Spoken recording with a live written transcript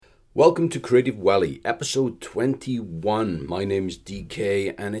Welcome to Creative Welly, episode 21. My name is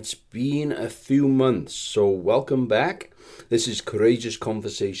DK and it's been a few months, so welcome back. This is Courageous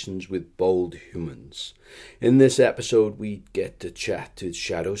Conversations with Bold Humans. In this episode, we get to chat to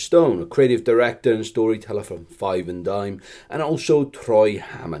Shadow Stone, a creative director and storyteller from Five and Dime, and also Troy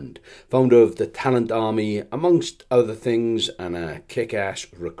Hammond, founder of the Talent Army, amongst other things, and a kick-ass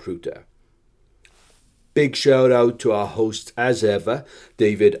recruiter. Big shout out to our host as ever,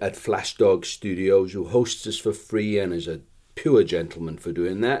 David at Flashdog Studios, who hosts us for free and is a pure gentleman for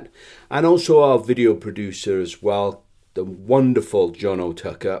doing that. And also our video producer as well, the wonderful John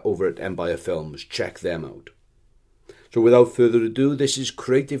O'Tucker over at Empire Films. Check them out. So without further ado, this is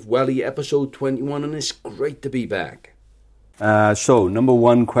Creative Welly episode 21 and it's great to be back. So number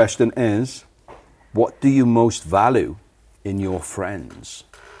one question is, what do you most value in your friends?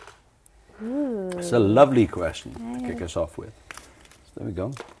 Ooh. It's a lovely question to kick us off with. So there we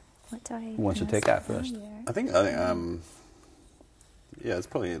go. Who wants to take that first? I think, it's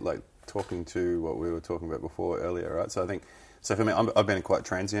probably like talking to what we were talking about before earlier, right? So I think, for me, I've been quite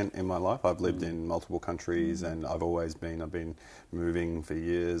transient in my life. I've lived in multiple countries and I've been moving for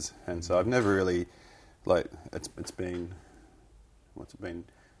years. And so I've never really, it's been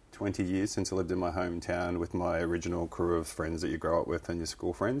 20 years since I lived in my hometown with my original crew of friends that you grow up with and your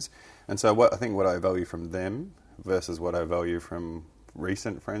school friends. And so what I value from them versus what I value from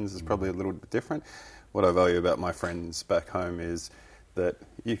recent friends is probably a little bit different. What I value about my friends back home is that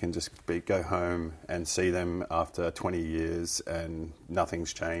you can just go home and see them after 20 years and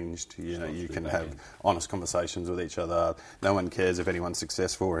nothing's changed. You know, you can have honest conversations with each other. No one cares if anyone's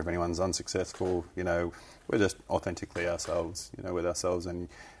successful or if anyone's unsuccessful. You know, we're just authentically ourselves, with ourselves. And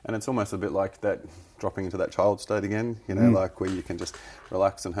it's almost a bit like that, dropping into that child state again, like where you can just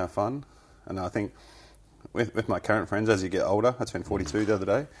relax and have fun. And I think with my current friends, as you get older, I turned 42 the other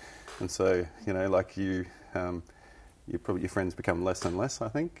day. And so, your friends become less and less, I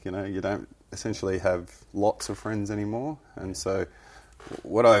think. You don't essentially have lots of friends anymore. And so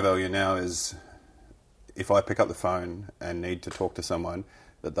what I value now is if I pick up the phone and need to talk to someone,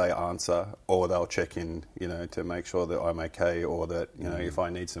 that they answer or they'll check in, to make sure that I'm okay, or that, if I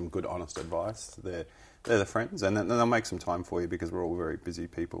need some good, honest advice, they're the friends. And then they'll make some time for you because we're all very busy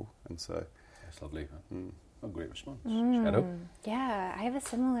people. And so... That's lovely. A great response. Shadow? Yeah, I have a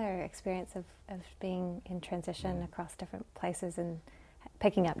similar experience of being in transition across different places and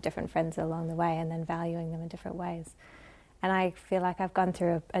picking up different friends along the way and then valuing them in different ways. And I feel like I've gone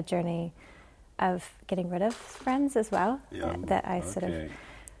through a journey of getting rid of friends as well, that I sort of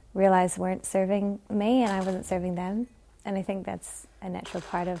realized weren't serving me and I wasn't serving them. And I think that's a natural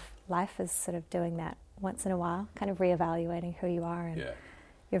part of life, is sort of doing that once in a while, kind of reevaluating who you are and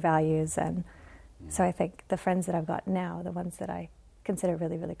your values. And so I think the friends that I've got now, the ones that I consider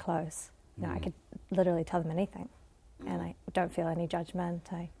really, really close, I could literally tell them anything, and I don't feel any judgment.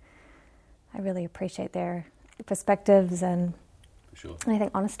 I really appreciate their perspectives, and I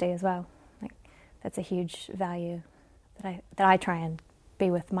think honesty as well. Like, that's a huge value that I try and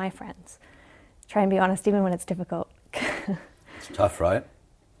be with my friends. Try and be honest even when it's difficult. It's tough, right?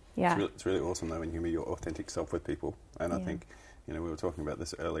 Yeah. It's really awesome though when you be your authentic self with people, and I think we were talking about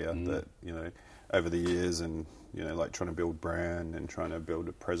this earlier, that over the years and like trying to build brand and trying to build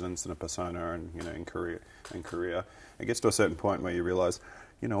a presence and a persona, and in career, it gets to a certain point where you realise,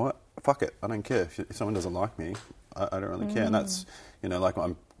 you know what, fuck it, I don't care if someone doesn't like me, I don't really care. And that's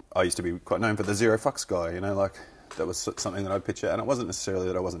I used to be quite known for the zero fucks guy, like that was something that I'd picture, and it wasn't necessarily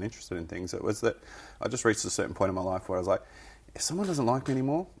that I wasn't interested in things, it was that I just reached a certain point in my life where I was like, if someone doesn't like me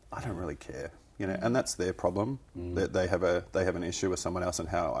anymore, I don't really care. And that's their problem. That they have an issue with someone else and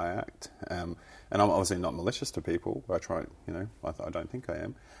how I act. And I'm obviously not malicious to people. I try, I don't think I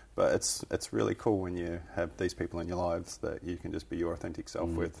am. But it's really cool when you have these people in your lives that you can just be your authentic self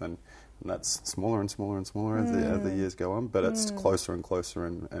with, and that's smaller and smaller and smaller as the years go on. But it's closer and closer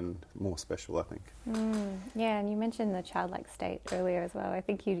and more special, I think. Yeah, and you mentioned the childlike state earlier as well. I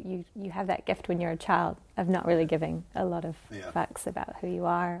think you have that gift when you're a child of not really giving a lot of fucks about who you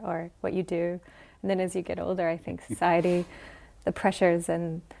are or what you do. And then as you get older, I think society, the pressures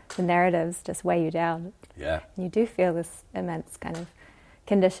and the narratives just weigh you down. Yeah. You do feel this immense kind of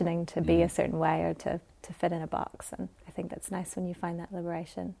conditioning to be a certain way or to fit in a box. And I think that's nice when you find that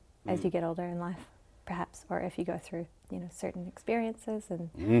liberation as you get older in life, perhaps, or if you go through, certain experiences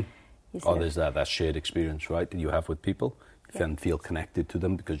and there's that shared experience, right, that you have with people. You then feel connected to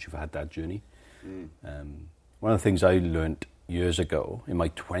them because you've had that journey. One of the things I learned years ago in my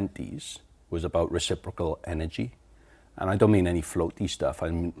 20s was about reciprocal energy. And I don't mean any floaty stuff. I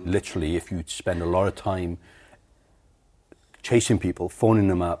mean, literally, if you spend a lot of time chasing people, phoning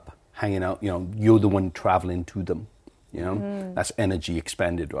them up, hanging out, you're the one traveling to them, That's energy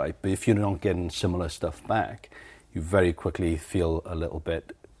expended, right? But if you're not getting similar stuff back, you very quickly feel a little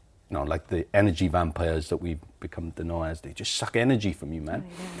bit, like the energy vampires that we've become to know as. They just suck energy from you, man.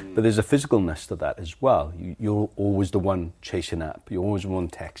 Oh, yeah. But there's a physicalness to that as well. You're always the one chasing up. You're always the one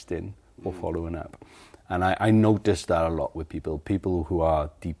texting or following up. And I noticed that a lot with people who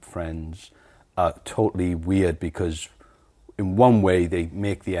are deep friends are totally weird because in one way they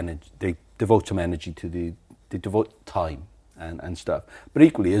make the energy, they devote some energy to they devote time and stuff. But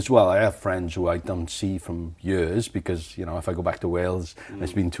equally as well, I have friends who I don't see from years because, if I go back to Wales,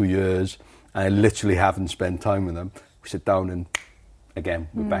 it's been 2 years, and I literally haven't spent time with them. We sit down and, again,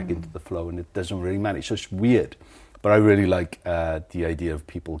 we're back into the flow, and it doesn't really matter. It's just weird. But I really like the idea of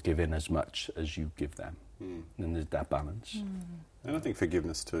people giving as much as you give them. And there's that balance. And I think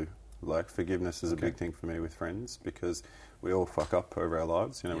forgiveness too. Like, forgiveness is a big thing for me with friends because we all fuck up over our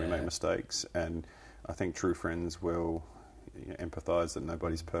lives. We make mistakes, and I think true friends will empathise that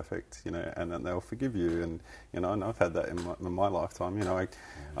nobody's perfect, and then they'll forgive you. And I've had that in my lifetime.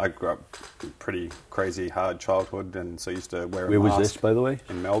 I grew up pretty crazy, hard childhood, and so I used to wear a mask. Where was this, by the way?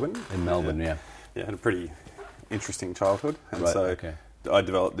 In Melbourne. In Melbourne, yeah. Yeah, had a pretty interesting childhood, and I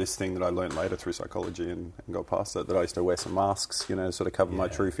developed this thing that I learned later through psychology and got past it, that I used to wear some masks, to sort of cover my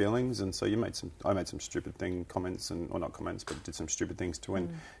true feelings. And so I made some stupid comments, or not comments, but did some stupid things to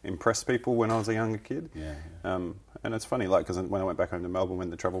impress people when I was a younger kid. And it's funny, because when I went back home to Melbourne, when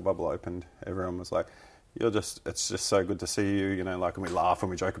the travel bubble opened, everyone was like, it's just so good to see you, and we laugh and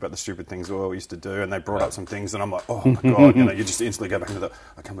we joke about the stupid things we all used to do, and they brought up some things, and I'm like, oh my God, you just instantly go back into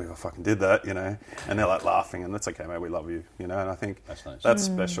I can't believe I fucking did that, and they're like laughing, and that's okay, mate, we love you, and I think that's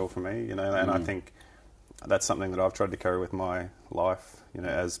special for me, and I think that's something that I've tried to carry with my life,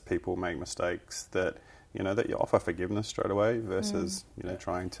 as people make mistakes, that you offer forgiveness straight away versus,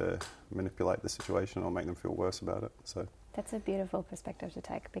 trying to manipulate the situation or make them feel worse about it, so. That's a beautiful perspective to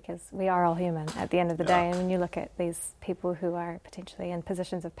take because we are all human at the end of the day. And when you look at these people who are potentially in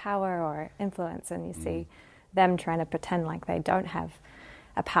positions of power or influence and you see them trying to pretend like they don't have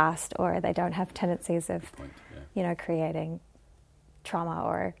a past or they don't have tendencies of, creating trauma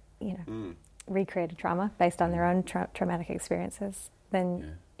or, recreated trauma based on their own traumatic experiences,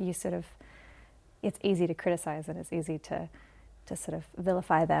 then you sort of, it's easy to criticize and it's easy to sort of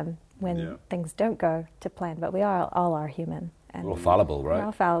vilify them when things don't go to plan, but we all are human. And we're all fallible, right? We're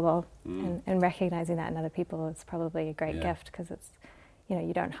all fallible, and recognizing that in other people is probably a great gift because it's,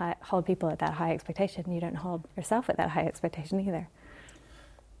 you don't hold people at that high expectation. You don't hold yourself at that high expectation either.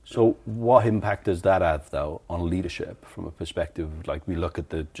 So what impact does that have, though, on leadership from a perspective, like we look at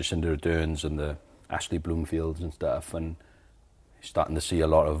the Jacinda Ardern's and the Ashley Bloomfields and stuff, and starting to see a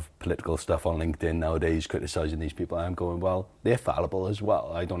lot of political stuff on LinkedIn nowadays criticising these people. I'm going, well, they're fallible as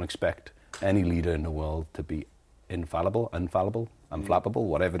well. I don't expect any leader in the world to be infallible, unflappable,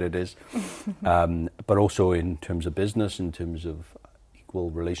 whatever it is. But also in terms of business, in terms of equal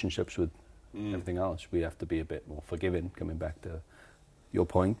relationships with everything else, we have to be a bit more forgiving, coming back to your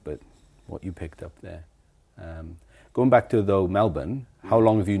point, but what you picked up there. Going back to, though, Melbourne, how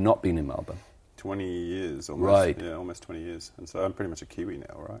long have you not been in Melbourne? 20 years almost. Right. Yeah, almost 20 years. And so I'm pretty much a Kiwi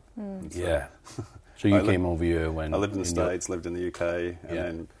now, right? So, so you came over here when... I lived in the States, lived in the UK,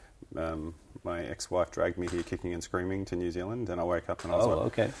 and then my ex-wife dragged me here kicking and screaming to New Zealand, and I woke up and I was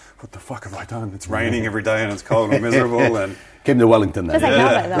what the fuck have I done? It's raining every day and it's cold and miserable. And came to Wellington then.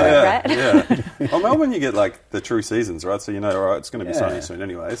 Right? Well, Melbourne, you get the true seasons, right? So right, it's going to be sunny soon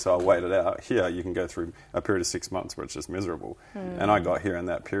anyway, so I'll wait it out. Here, you can go through a period of 6 months where it's just miserable. And I got here in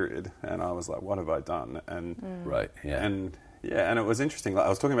that period, and I was like, what have I done? And and it was interesting. I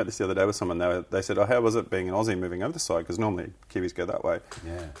was talking about this the other day with someone. They said, how was it being an Aussie moving over the side? Because normally Kiwis go that way.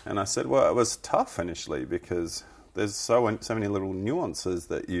 Yeah. And I said, well, it was tough initially because there's so many little nuances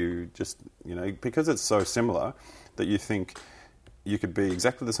that you just, because it's so similar that you think you could be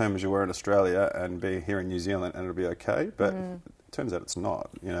exactly the same as you were in Australia and be here in New Zealand and it'll be okay. But it turns out it's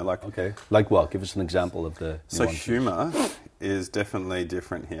not. Okay. Like what? Give us an example of the nuances. So humour is definitely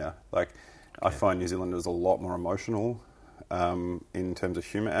different here. I find New Zealanders a lot more emotional. In terms of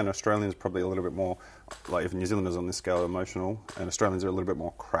humour, and Australians probably a little bit more, if New Zealanders on this scale are emotional, and Australians are a little bit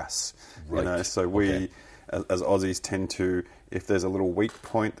more crass, so we, as Aussies, tend to, if there's a little weak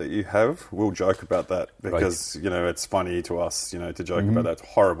point that you have, we'll joke about that because, it's funny to us, to joke about that. It's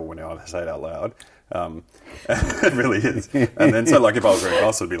horrible when I say it out loud. It really is. And then, if I was very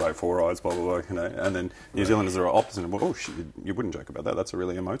cross, it'd be like 4 eyes, blah, blah, blah, and then New Zealanders are opposite. Well, oh, shit, you wouldn't joke about that. That's a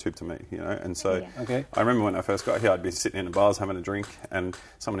really emotive to me, And so I remember when I first got here, I'd be sitting in bars having a drink and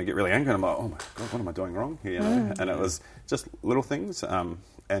someone would get really angry and I'm like, oh my God, what am I doing wrong? And it was just little things.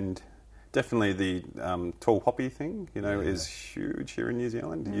 and definitely the tall poppy thing, is huge here in New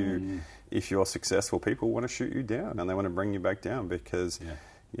Zealand. If you're successful, people want to shoot you down and they want to bring you back down because,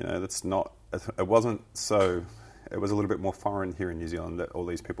 that's not. It wasn't so. It was a little bit more foreign here in New Zealand that all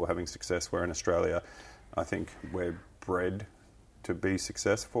these people having success. Where in Australia, I think we're bred to be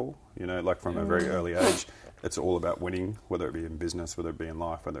successful. Like from a very early age, it's all about winning, whether it be in business, whether it be in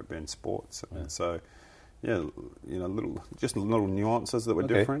life, whether it be in sports. And so, little nuances that were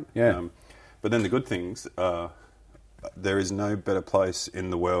different. Yeah. But then the good things are, there is no better place in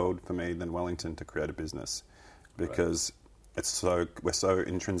the world for me than Wellington to create a business, because we're so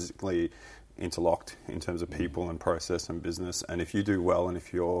intrinsically interlocked in terms of people and process and business. And if you do well, and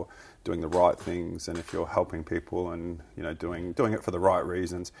if you're doing the right things, and if you're helping people, and doing it for the right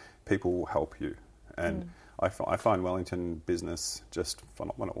reasons, people will help you. And I find Wellington business just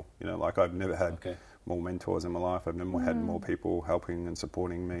phenomenal. Like I've never had more mentors in my life. I've never had more people helping and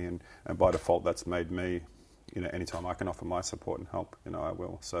supporting me, and by default, that's made me, anytime I can offer my support and help, I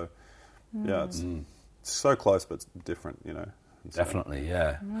will. So, it's so close, but it's different, Definitely,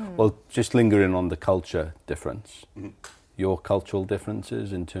 yeah. Well, just lingering on the culture difference, your cultural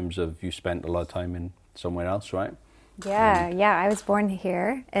differences in terms of you spent a lot of time in somewhere else, right? Yeah. I was born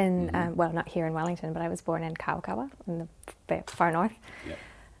here in, not here in Wellington, but I was born in Kawakawa in the far north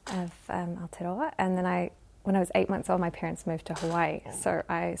of Aotearoa. And then when I was 8 months old, my parents moved to Hawaii. So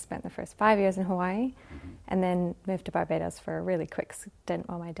I spent the first 5 years in Hawaii, and then moved to Barbados for a really quick stint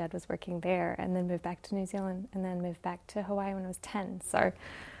while my dad was working there, and then moved back to New Zealand, and then moved back to Hawaii when I was 10. So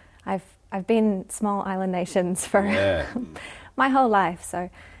I've been small island nations for my whole life.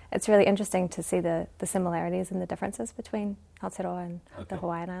 So it's really interesting to see the similarities and the differences between Aotearoa and the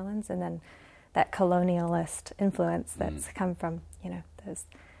Hawaiian Islands, and then that colonialist influence that's come from, those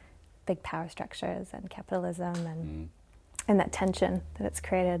big power structures and capitalism and that tension that it's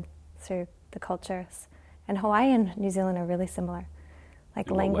created through the cultures. And Hawaii and New Zealand are really similar, like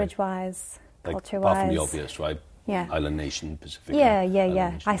language-wise, culture-wise. Apart from the obvious, right? Yeah. Island nation, Pacific.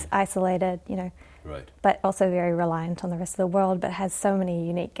 Yeah. Isolated, Right. but also very reliant on the rest of the world, but has so many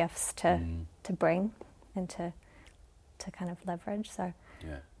unique gifts to bring and to kind of leverage. So,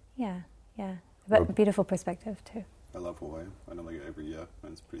 yeah. But a beautiful perspective too. I love Hawaii. I normally go every year,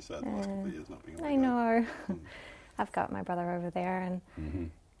 and it's pretty sad the last couple of years not being able to I go. know. I've got my brother over there, and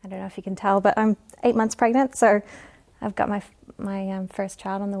I don't know if you can tell, but I'm 8 months pregnant, so I've got my first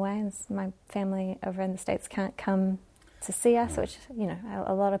child on the way, and my family over in the States can't come to see us, which,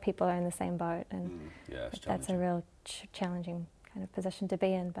 a lot of people are in the same boat, and that's a real challenging kind of position to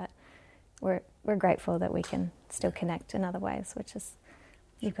be in, but we're grateful that we can still connect in other ways, which is,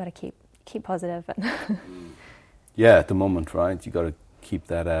 you've got to keep positive. Yeah, at the moment, right? You got to keep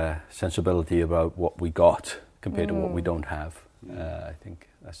that sensibility about what we got compared to what we don't have. I think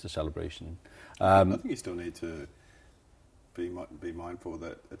that's the celebration. I think you still need to be mindful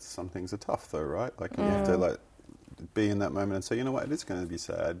that some things are tough, though, right? Like you have to be in that moment and say, it is going to be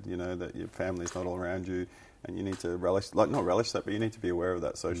sad. That your family's not all around you, and you need to not relish that, but you need to be aware of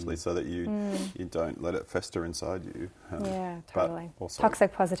that socially, so that you don't let it fester inside you. Yeah, totally. Also,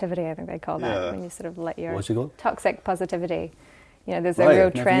 toxic positivity, I think they call that, when you sort of let your... What's it called? Toxic positivity. There's a real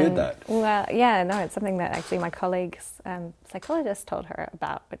trend. Never heard that. Well, yeah, no, it's something that actually my colleague's psychologist told her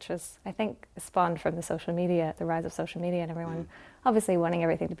about, which was, I think, spawned from the social media, the rise of social media, and everyone obviously wanting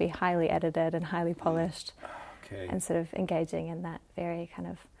everything to be highly edited and highly polished, and sort of engaging in that very kind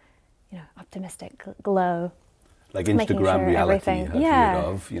of, optimistic glow. Like Instagram reality, everything. Have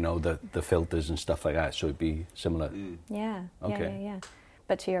you heard of, the filters and stuff like that, so it'd be similar. Yeah.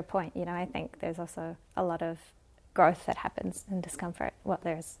 But to your point, I think there's also a lot of growth that happens in discomfort. Well,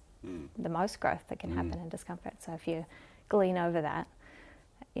 there's the most growth that can happen in discomfort. So if you glean over that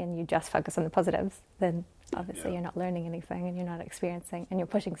and you just focus on the positives, then obviously you're not learning anything, and you're not experiencing, and you're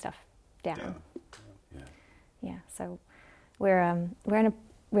pushing stuff down. Yeah. So we're in a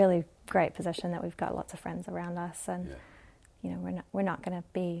really great position that we've got lots of friends around us, and we're not going to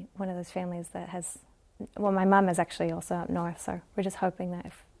be one of those families that has. Well, my mum is actually also up north, so we're just hoping that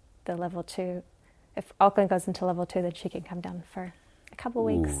if Auckland goes into level 2, then she can come down for a couple of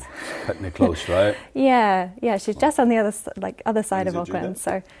weeks. Cutting it close, right? Yeah. She's just on the other side of Auckland,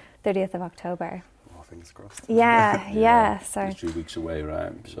 so 30th of October. Oh, fingers crossed. Yeah. So it's 3 weeks away,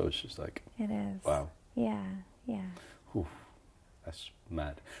 right? So it's just like it is. Wow. Yeah. Oof, that's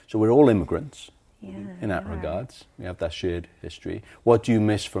mad. So we're all immigrants. Yeah. In that regards, we have that shared history. What do you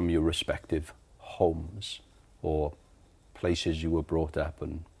miss from your respective homes or places you were brought up,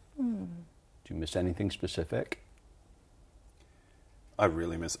 and do you miss anything specific? I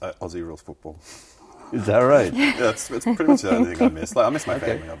really miss Aussie rules football. Is that right? Yeah, it's pretty much the only thing I miss. Like, I miss my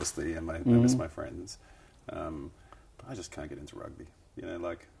family, obviously, and I miss my friends. But I just can't get into rugby. You know,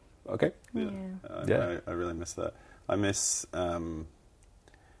 like. Okay. Yeah. I really miss that. I miss the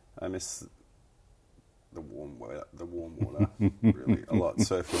warm water really a lot.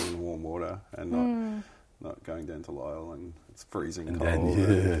 Surfing in warm water and not going down to Lyle and it's freezing and cold.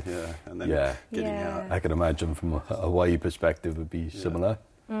 And then getting out. I can imagine from a Hawaii perspective would be similar.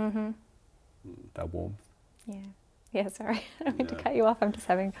 Mm-hmm. That warmth. Yeah. Yeah, sorry. I don't mean to cut you off. I'm just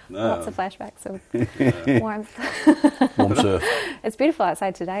having lots of flashbacks of warmth. Warm surf. It's beautiful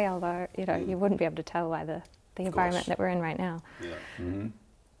outside today, although, you wouldn't be able to tell by the environment that we're in right now. Yeah. Mm-hmm.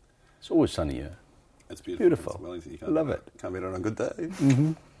 It's always sunny here. It's beautiful. It's Wellington. I love it. Can't beat it on a good day.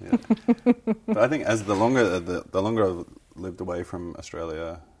 Mm-hmm. Yeah. But I think as the longer I've lived away from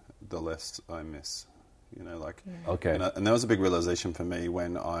Australia, the less I miss. Okay. And that was a big realization for me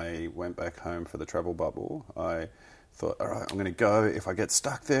when I went back home for the travel bubble. I thought, all right, I'm going to go. If I get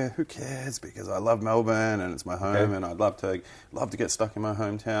stuck there, who cares? Because I love Melbourne and it's my home, and I'd love to get stuck in my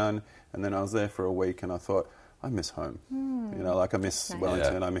hometown. And then I was there for a week, and I thought, I miss home. I miss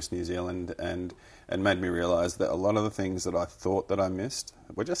Wellington, I miss New Zealand, and made me realise that a lot of the things that I thought that I missed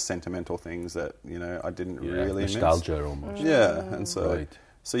were just sentimental things that I didn't really miss. Nostalgia almost. Yeah, and so. Right.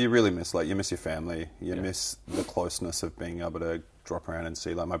 So you really miss, you miss your family, you miss the closeness of being able to drop around and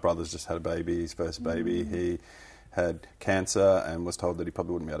see, my brother's just had a baby, his first baby, he had cancer and was told that he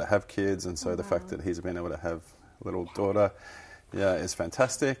probably wouldn't be able to have kids, and so the fact that he's been able to have a little daughter, is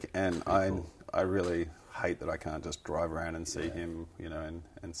fantastic, and I really hate that I can't just drive around and see him,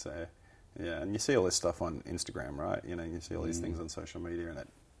 and say, and you see all this stuff on Instagram, right, you see all these things on social media, and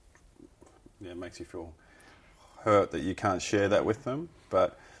it makes you feel hurt that you can't share that with them,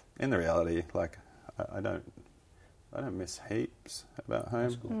 but in the reality, I don't miss heaps about home.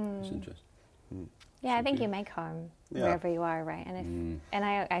 That's cool. That's interesting. Yeah, I think you make home wherever you are, right? And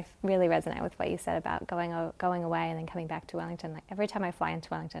I really resonate with what you said about going away and then coming back to Wellington. Like every time I fly into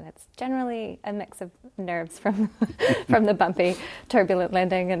Wellington, it's generally a mix of nerves from from the bumpy, turbulent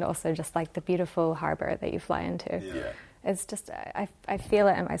landing, and also just the beautiful harbour that you fly into. Yeah. It's just I feel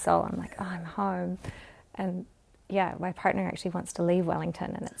it in my soul. I'm like, oh, I'm home, and. Yeah, my partner actually wants to leave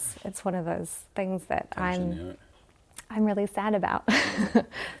Wellington, and it's one of those things that I'm really sad about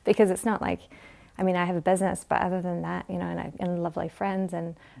because it's not I have a business, but other than that, and lovely friends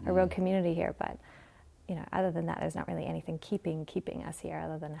and a real community here, but other than that, there's not really anything keeping us here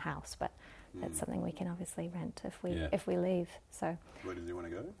other than a house. But it's something we can obviously rent if we leave. So where does he want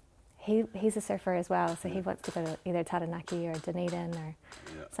to go? He's a surfer as well, so he wants to go to either Taranaki or Dunedin or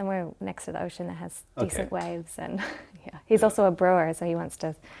somewhere next to the ocean that has decent waves. And he's also a brewer, so he wants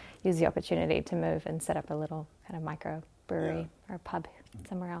to use the opportunity to move and set up a little kind of micro brewery or pub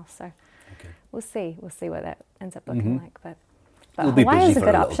somewhere else. So we'll see what that ends up looking like. But Hawaii is a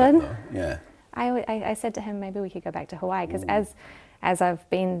good option. I said to him, maybe we could go back to Hawaii because as I've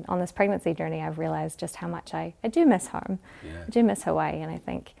been on this pregnancy journey, I've realized just how much I do miss home. I do miss Hawaii, and I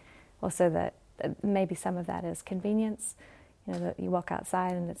think. Also, that maybe some of that is convenience. That you walk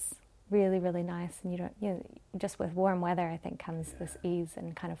outside and it's really, really nice, and you don't. Just with warm weather, I think comes this ease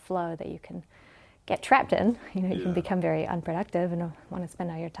and kind of flow that you can get trapped in. You can become very unproductive and want to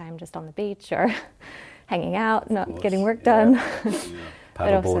spend all your time just on the beach or hanging out, not getting work done.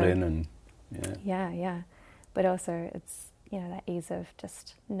 Paddleboarding and But also, it's that ease of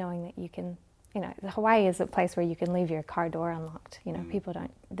just knowing that you can. Hawaii is a place where you can leave your car door unlocked. People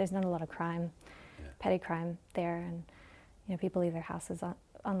don't. There's not a lot of crime, petty crime there, and people leave their houses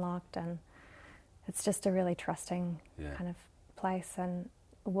unlocked, and it's just a really trusting kind of place. And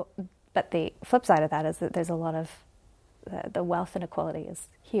but the flip side of that is that there's a lot of the wealth inequality is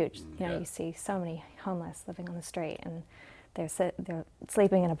huge. You see so many homeless living on the street, and they're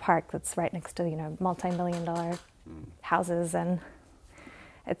sleeping in a park that's right next to multi-million-dollar houses, and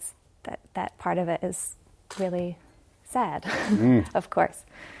it's. That part of it is really sad, of course.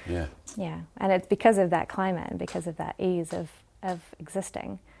 Yeah. And it's because of that climate and because of that ease of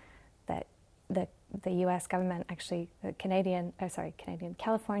existing that the U.S. government actually,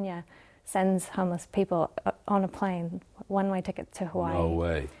 California sends homeless people on a plane, one-way ticket to Hawaii. No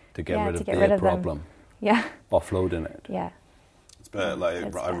way. To get rid of their problem. Them. Yeah. Offloading it. Yeah. It's better.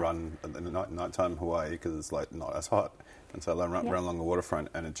 I run at the nighttime Hawaii because it's not as hot. And so I run along the waterfront,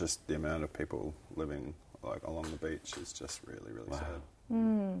 and it's just the amount of people living along the beach is just really, really sad.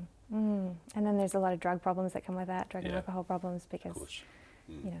 And then there's a lot of drug problems that come with that, drug and alcohol problems, because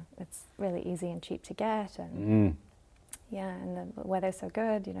it's really easy and cheap to get, and and the weather's so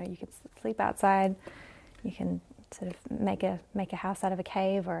good. You can sleep outside, you can sort of make a house out of a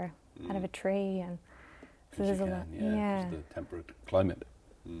cave or out of a tree, and So there's a lot. Yeah. It's the temperate climate.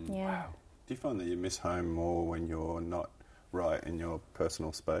 Yeah. Wow. Do you find that you miss home more when you're not right in your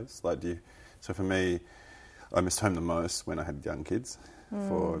personal space? Like, so for me, I missed home the most when I had young kids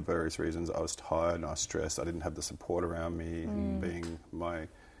for various reasons. I was tired, I was stressed, I didn't have the support around me. Being my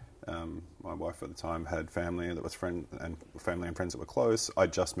wife at the time had family that was family and friends that were close. I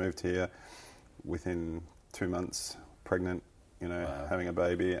just moved here within 2 months, pregnant, having a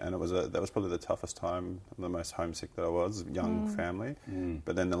baby, and that was probably the toughest time, the most homesick that I was, young family.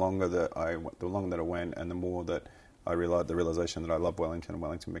 But then the longer that I went, and the more that I realised the realisation that I love Wellington, and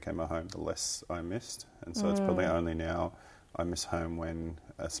Wellington became my home, the less I missed. And so it's probably only now I miss home when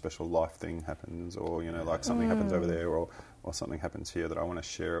a special life thing happens, or like something happens over there, or something happens here that I want to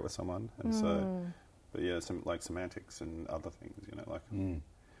share it with someone. And so, but yeah, some like semantics and other things,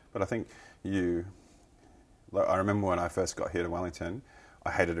 But I think I remember when I first got here to Wellington,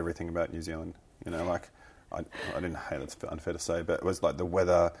 I hated everything about New Zealand. I didn't hate, it's unfair to say, but it was like the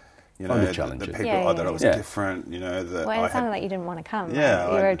weather. The people, I thought it was different, Well, it sounded like you didn't want to come. Yeah.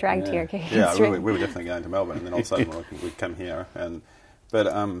 Right? You were dragged to your kids. Yeah, we were definitely going to Melbourne, and then all of a sudden we'd come here. And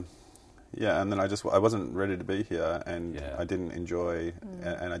then I wasn't ready to be here, and I didn't enjoy,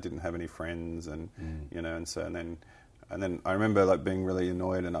 and I didn't have any friends, and, and then I remember like being really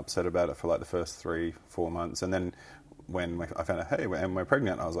annoyed and upset about it for like the first 3-4 months. And then when I found out, hey, we're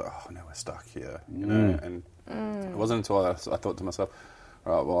pregnant, I was like, oh no, we're stuck here, and it wasn't until I thought to myself,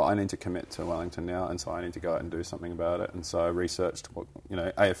 all right, well, I need to commit to Wellington now, and so I need to go out and do something about it. And so I researched,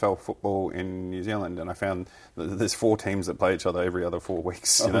 AFL football in New Zealand, and I found that there's 4 teams that play each other every other 4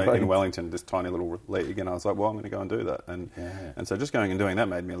 weeks, in Wellington, this tiny little league. And I was like, well, I'm going to go and do that. And so just going and doing that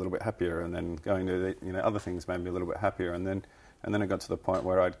made me a little bit happier, and then going to other things made me a little bit happier. And then it got to the point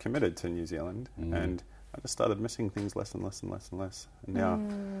where I'd committed to New Zealand, and I just started missing things less and less and less and less. And now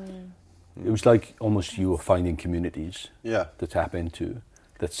it was like almost you were finding communities to tap into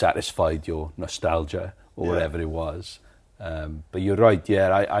that satisfied your nostalgia or whatever it was. But you're right,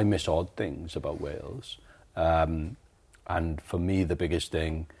 I miss odd things about Wales. And for me, the biggest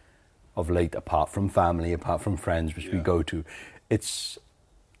thing of late, apart from family, apart from friends, which we go to, it's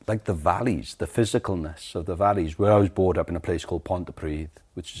like the valleys, the physicalness of the valleys. Where I was brought up in a place called Pontypridd,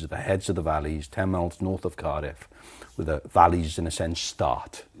 which is at the heads of the valleys, 10 miles north of Cardiff, where the valleys, in a sense,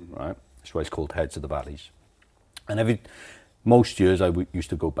 start, right? That's why it's called Heads of the Valleys. And most years I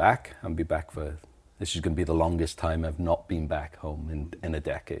used to go back and be back this is going to be the longest time I've not been back home in a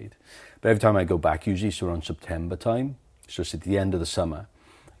decade. But every time I go back, usually it's around September time, so it's at the end of the summer,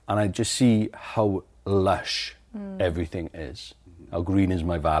 and I just see how lush everything is, how green is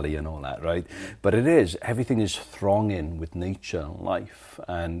my valley and all that, right? But everything is thronging with nature and life,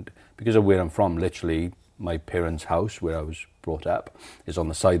 and because of where I'm from, literally, my parents' house, where I was brought up, is on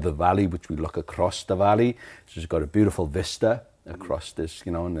the side of the valley, which we look across the valley. So it's got a beautiful vista across this,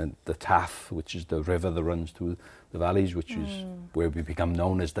 and then the Taff, which is the river that runs through the valleys, which is where we become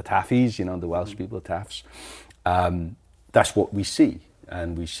known as the Taffies, the Welsh people, the Taffs. That's what we see.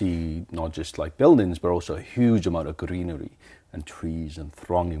 And we see not just like buildings, but also a huge amount of greenery and trees and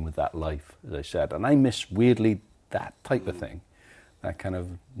thronging with that life, as I said. And I miss, weirdly, that type of thing. That kind of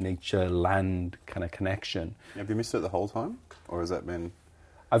nature, land kind of connection. Have you missed it the whole time? Or has that been...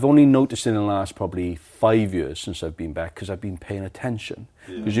 I've only noticed in the last probably 5 years since I've been back, because I've been paying attention.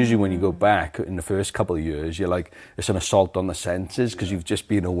 Because usually when you go back in the first couple of years, you're like, it's an assault on the senses, because you've just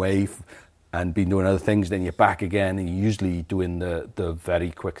been away and been doing other things, then you're back again, and you're usually doing the very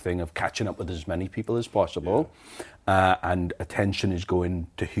quick thing of catching up with as many people as possible. And attention is going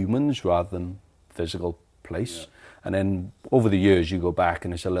to humans rather than physical place. And then over the years, you go back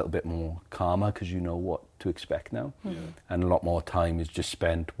and it's a little bit more calmer because you know what to expect now. And a lot more time is just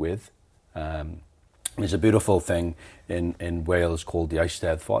spent with. There's a beautiful thing in Wales called the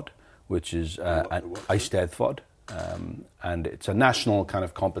Eisteddfod, which is Eisteddfod. And it's a national kind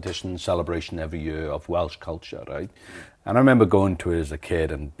of competition celebration every year of Welsh culture, right? And I remember going to it as a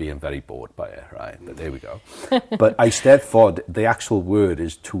kid and being very bored by it, right? But there we go. But Eisteddfod, the actual word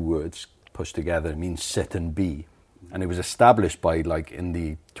is 2 words pushed together. It means sit and be. And it was established by, in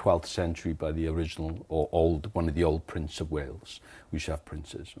the 12th century by the original one of the old Prince of Wales. We used to have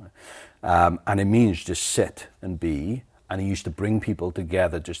princes, right? And it means just sit and be. And he used to bring people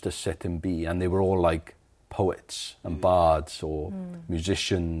together just to sit and be. And they were all like poets and bards or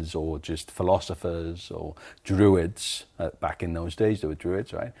musicians or just philosophers or druids. Back in those days, there were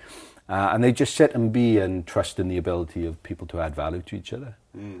druids, right? And they just sit and be and trust in the ability of people to add value to each other.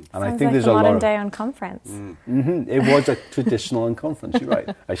 And sounds I think like there's a a lot modern of day unconference. It was a traditional unconference. You're right,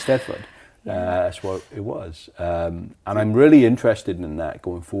 Eisteddfod. That's what it was. And I'm really interested in that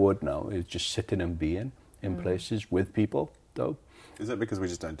going forward now. Is just sitting and being in places with people, though. Is that because we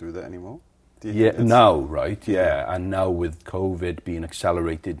just don't do that anymore? Do you Yeah, think that's- now, right? Yeah, and now with COVID being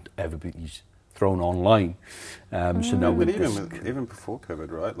accelerated, everybody's thrown online. So now But with this, even before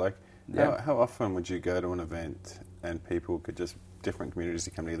COVID, right? Like, Yeah. how often would you go to an event and people could just, different communities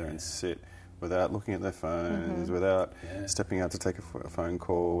to come together and sit without looking at their phones, without stepping out to take a phone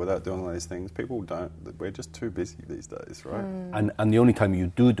call, without doing all these things? People don't, we're just too busy these days, right? and the only time you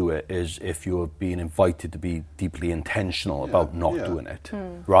do it is if you're being invited to be deeply intentional about not doing it,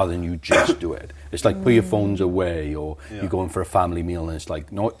 rather than you just do it. It's like put your phones away, or you're going for a family meal and it's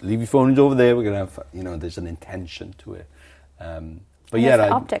like, no, leave your phones over there. We're gonna have, there's an intention to it. But And yeah, there's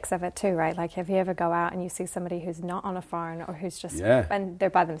the optics of it too, right? Like, if you ever go out and you see somebody who's not on a phone, or who's just, and they're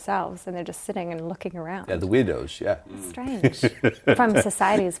by themselves and they're just sitting and looking around. the weirdos, It's strange from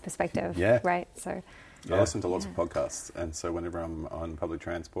society's perspective, right? So I listen to lots of podcasts, and so whenever I'm on public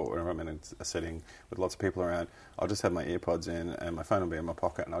transport, whenever I'm in a setting with lots of people around, I'll just have my earpods in and my phone will be in my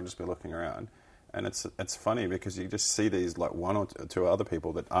pocket, and I'll just be looking around. And it's funny because you just see these like one or two other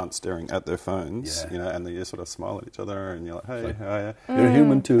people that aren't staring at their phones, and they just sort of smile at each other, and you're like, hey, how are you? You're a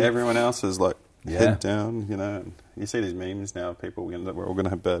human too. Everyone else is like head down, And you see these memes now, people, that we're all going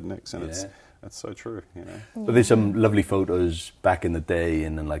to have bad necks, and it's so true, But there's some lovely photos back in the day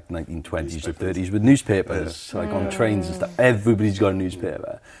in the like 1920s or 30s with newspapers, like on trains and stuff. Everybody's got a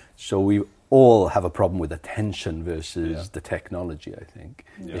newspaper. So we all have a problem with attention versus the technology, I think.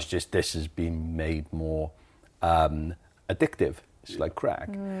 It's just this has been made more addictive. It's like crack.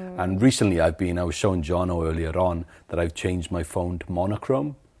 And recently I was showing Jono earlier on that I've changed my phone to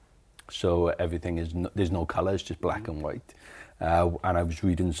monochrome. So everything is, there's no colour, it's just black and white. And I was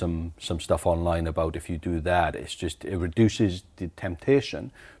reading some stuff online about if you do that, it reduces the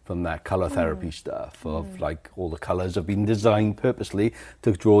temptation from that colour therapy stuff of like all the colours have been designed purposely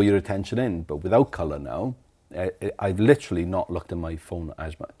to draw your attention in. But without colour now, I've literally not looked at my phone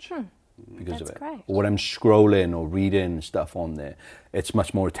as much because of it. Great. Or when I'm scrolling or reading stuff on there, it's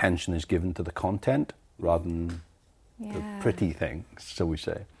much more attention is given to the content rather than the pretty things, so we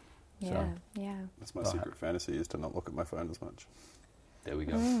say. Yeah. That's my secret fantasy, is to not look at my phone as much. There we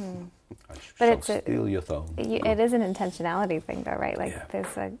go. I But shall steal your phone. It is an intentionality thing, though, right? Like,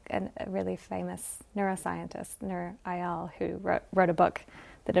 there's a really famous neuroscientist, Nur Eyal, who wrote a book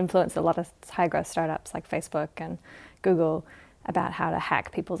that influenced a lot of high-growth startups like Facebook and Google about how to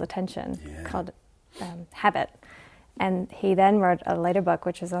hack people's attention, called Habit. And he then wrote a later book,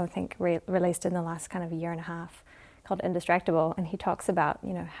 which was, I think, released in the last kind of year and a half, called Indistractable, and he talks about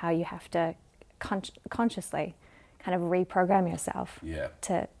how you have to consciously kind of reprogram yourself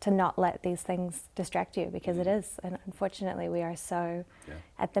to not let these things distract you, because it is, and unfortunately we are so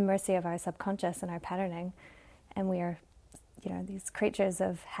at the mercy of our subconscious and our patterning, and we are these creatures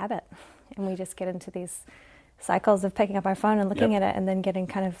of habit, and we just get into these cycles of picking up our phone and looking at it and then getting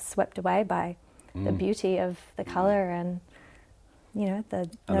kind of swept away by the beauty of the color and the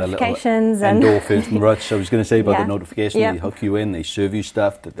notifications and endorphins and ruts. I was going to say about the notifications. Yeah. They hook you in. They serve you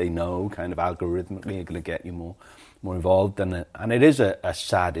stuff that they know kind of algorithmically are going to get you more involved. And it is a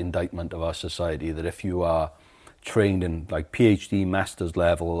sad indictment of our society that if you are trained in like PhD master's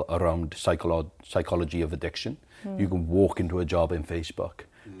level around psychology of addiction, you can walk into a job in Facebook,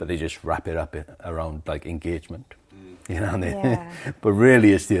 but they just wrap it up around like engagement. But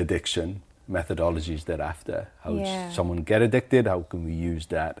really it's the addiction methodologies thereafter. How does someone get addicted? How can we use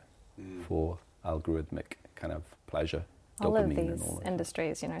that for algorithmic kind of pleasure? All of these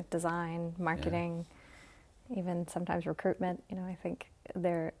industries, design, marketing, even sometimes recruitment. I think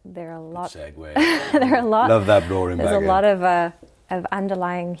there are a lot. Good segue. There are a lot. Love that roaring back. There's a lot of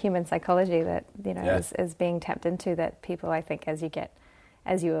underlying human psychology that is being tapped into. That people, I think, as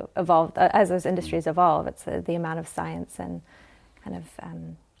you evolve, as those industries evolve, it's the amount of science and kind of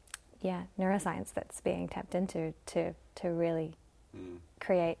neuroscience that's being tapped into to really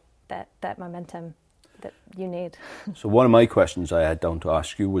create that momentum that you need. So one of my questions I had down to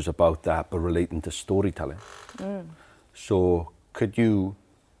ask you was about that, but relating to storytelling. So could you,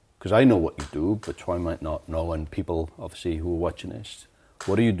 because I know what you do, but Troy might not know, and people obviously who are watching this,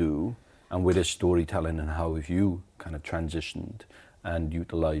 what do you do, and where is storytelling, and how have you kind of transitioned and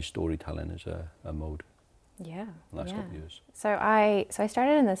utilised storytelling as a mode? Last couple of years. So I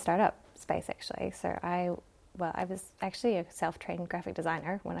started in the startup space, actually. So I was actually a self-trained graphic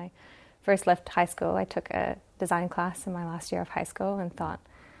designer. When I first left high school, I took a design class in my last year of high school and thought,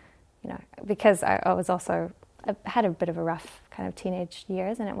 because I was also, I had a bit of a rough kind of teenage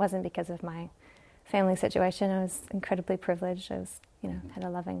years, and it wasn't because of my family situation. I was incredibly privileged. I was, had a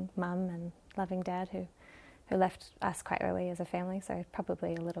loving mum and loving dad who left us quite early as a family, so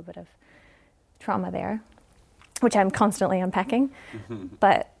probably a little bit of trauma there, which I'm constantly unpacking.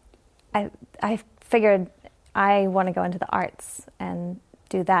 But I figured I want to go into the arts and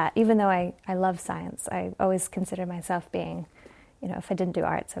do that. Even though I love science, I always consider myself being, if I didn't do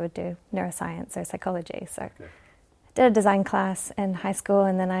arts, I would do neuroscience or psychology. So I did a design class in high school,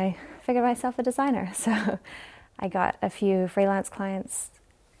 and then I figured myself a designer. So I got a few freelance clients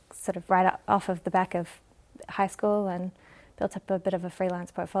sort of right off of the back of high school and built up a bit of a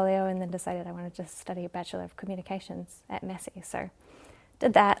freelance portfolio, and then decided I wanted to study a Bachelor of Communications at Massey. So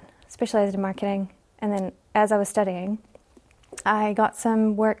did that, specialized in marketing, and then as I was studying, I got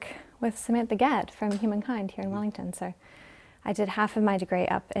some work with Samantha Gadd from Humankind here in Wellington. So I did half of my degree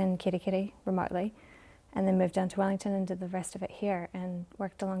up in Kirikiri remotely, and then moved down to Wellington and did the rest of it here, and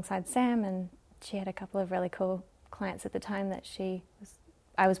worked alongside Sam, and she had a couple of really cool clients at the time that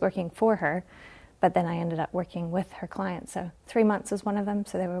I was working for her, but then I ended up working with her clients. So 3 Months was one of them.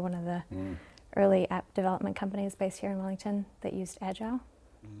 So they were one of the early app development companies based here in Wellington that used Agile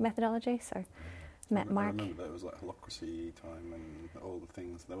methodology. So met Mark. I remember that was like Holacracy time and all the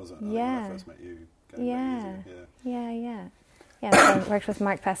things. That was when I first met you. Yeah. So I worked with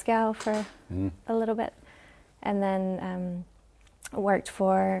Mark Pascal for a little bit, and then worked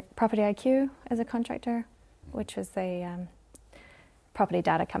for Property IQ as a contractor, which was a property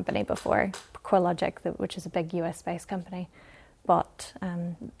data company before CoreLogic, which is a big US-based company, bought.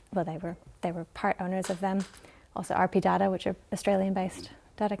 They were part owners of them. Also RP Data, which are Australian-based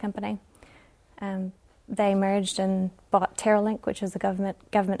data company. They merged and bought Terralink, which is the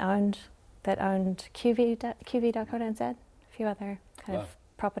government-owned, that owned QV.co.nz, a few other kind of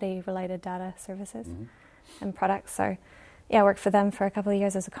property-related data services and products. So, I worked for them for a couple of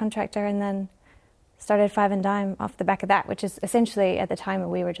years as a contractor, and then started Five and Dime off the back of that, which is essentially at the time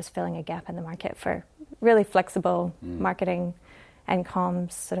we were just filling a gap in the market for really flexible marketing and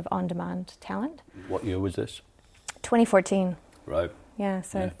comms, sort of on-demand talent. What year was this? 2014. Right. Yeah,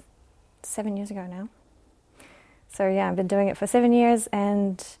 so 7 years ago now. So I've been doing it for 7 years,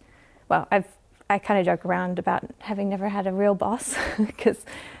 and I kind of joke around about having never had a real boss, because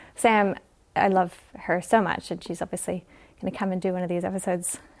Sam, I love her so much, and she's obviously going to come and do one of these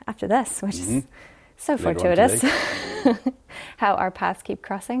episodes after this, which is so fortuitous how our paths keep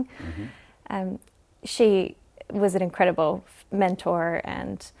crossing. She was an incredible mentor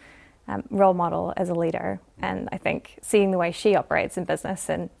and role model as a leader, and I think seeing the way she operates in business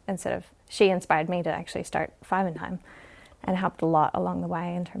and sort of, she inspired me to actually start Five and Dime, and helped a lot along the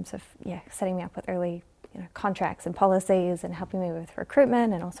way in terms of setting me up with early contracts and policies, and helping me with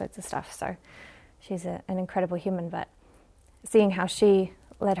recruitment and all sorts of stuff. So she's an incredible human, but seeing how she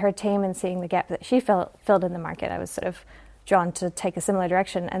led her team and seeing the gap that she filled in the market, I was sort of drawn to take a similar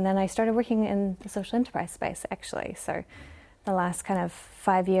direction. And then I started working in the social enterprise space, actually. So the last kind of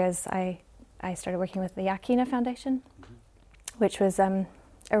 5 years, I started working with the Yakina Foundation, which was a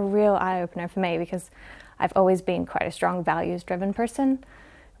real eye-opener for me, because I've always been quite a strong values-driven person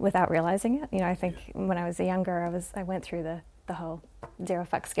without realizing it. I think when I was younger, I went through the whole zero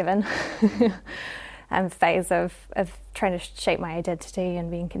fucks given phase of trying to shape my identity and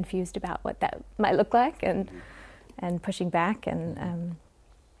being confused about what that might look like, and pushing back, and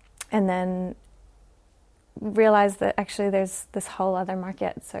then realized that actually there's this whole other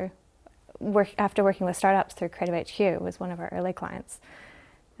market. So after working with startups through Creative HQ, was one of our early clients,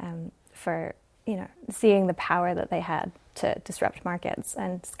 for seeing the power that they had to disrupt markets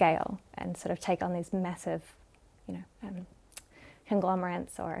and scale and sort of take on these massive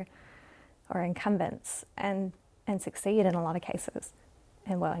conglomerates or incumbents and succeed in a lot of cases.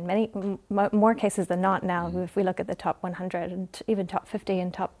 And in many more cases than not now, if we look at the top 100 and even top 50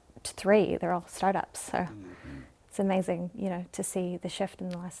 and top 3, they're all startups. So it's amazing, to see the shift in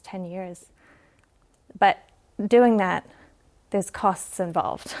the last 10 years. But doing that, there's costs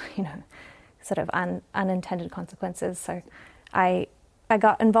involved, sort of unintended consequences. So I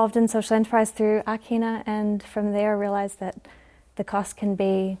got involved in social enterprise through Akina, and from there realized that the cost can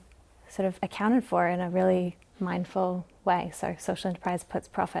be sort of accounted for in a really mindful way. So social enterprise puts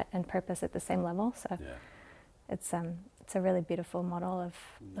profit and purpose at the same level. So it's a really beautiful model of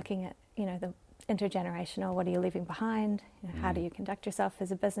looking at, the intergenerational, what are you leaving behind? How do you conduct yourself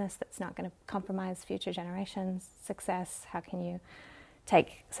as a business that's not going to compromise future generations' success? How can you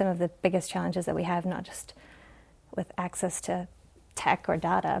take some of the biggest challenges that we have, not just with access to tech or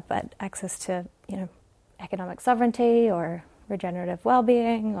data, but access to, economic sovereignty or regenerative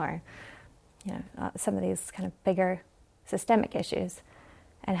well-being, or some of these kind of bigger systemic issues,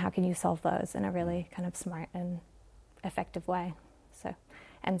 and how can you solve those in a really kind of smart and effective way,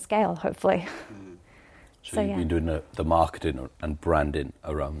 and scale, hopefully. So you've been doing the marketing and branding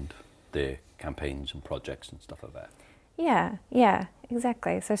around the campaigns and projects and stuff like that. Yeah,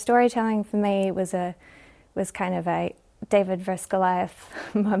 exactly. So storytelling for me was kind of a David versus Goliath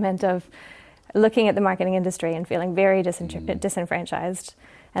moment of looking at the marketing industry and feeling very disenfranchised,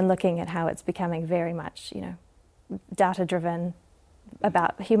 and looking at how it's becoming very much, data-driven,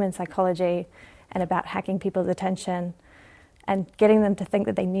 about human psychology and about hacking people's attention and getting them to think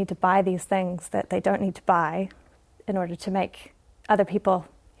that they need to buy these things that they don't need to buy in order to make other people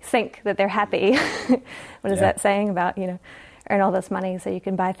think that they're happy. What is that saying about, earn all this money so you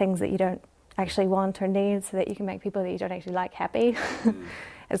can buy things that you don't actually want or need so that you can make people that you don't actually like happy?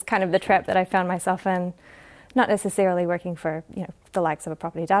 It's kind of the trap that I found myself in, not necessarily working for, the likes of a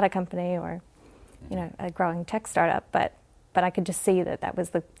property data company or, a growing tech startup, but I could just see that was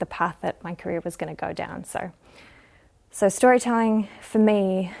the path that my career was going to go down. So storytelling for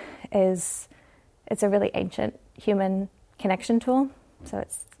me it's a really ancient human connection tool. So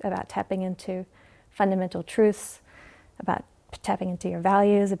it's about tapping into fundamental truths, about tapping into your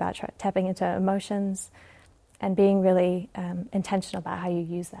values, about tapping into emotions, and being really intentional about how you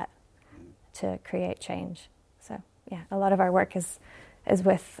use that to create change. So a lot of our work is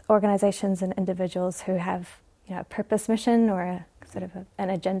with organizations and individuals who have a purpose mission or a sort of an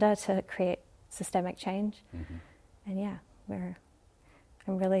agenda to create systemic change. And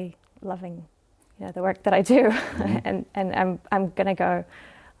I'm really loving the work that I do. and I'm going to go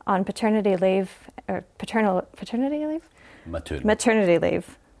on paternity leave or paternity leave? Maternity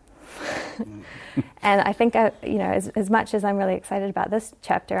leave. And I think, as much as I'm really excited about this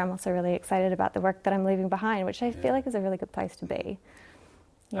chapter, I'm also really excited about the work that I'm leaving behind, which I feel like is a really good place to be.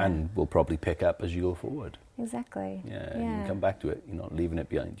 Yeah. And we'll probably pick up as you go forward. Exactly. Yeah, you can come back to it. You're not leaving it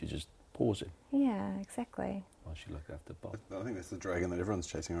behind. You're just pausing. Yeah, exactly. While you look after Bob. I think that's the dragon that everyone's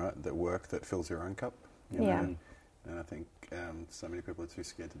chasing, right? That work that fills your own cup. And I think so many people are too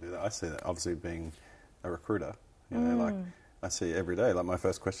scared to do that. I see that, obviously, being a recruiter. Like I see every day. Like my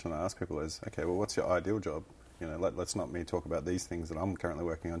first question I ask people is, okay, well, what's your ideal job? Let's not me talk about these things that I'm currently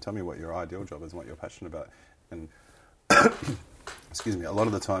working on. Tell me what your ideal job is and what you're passionate about. And excuse me, a lot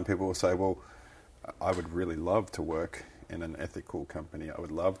of the time people will say, well, I would really love to work in an ethical company. I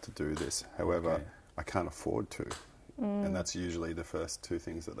would love to do this. However, I can't afford to. And that's usually the first two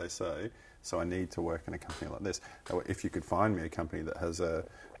things that they say. So I need to work in a company like this. If you could find me a company that has a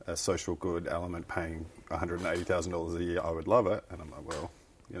social good element paying $180,000 a year, I would love it. And I'm like, well,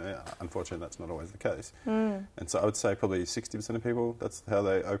 unfortunately that's not always the case. And so I would say probably 60% of people, that's how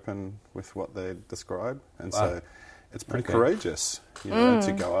they open with what they describe. And so it's pretty courageous,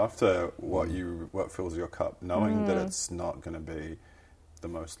 to go after what fills your cup, knowing that it's not going to be the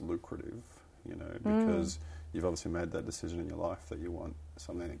most lucrative, because you've obviously made that decision in your life that you want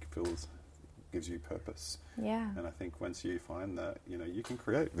something that gives you purpose. Yeah. And I think once you find that, you can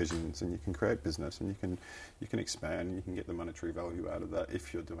create visions and you can create business and you can expand and you can get the monetary value out of that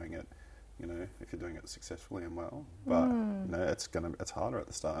if you're doing it, if you're doing it successfully and well. But it's harder at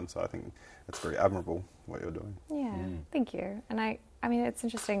the start, and so I think it's very admirable what you're doing. Yeah, thank you. And I mean, it's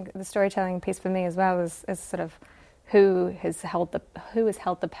interesting. The storytelling piece for me as well is sort of who has held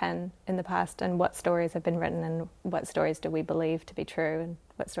the pen in the past, and what stories have been written, and what stories do we believe to be true, and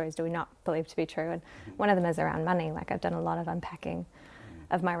what stories do we not believe to be true. And one of them is around money. Like, I've done a lot of unpacking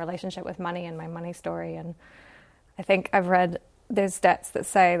of my relationship with money and my money story. And I think I've read there's stats that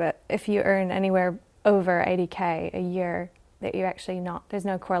say that if you earn anywhere over 80K a year, that you're actually there's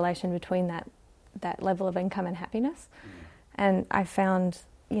no correlation between that level of income and happiness. And I found,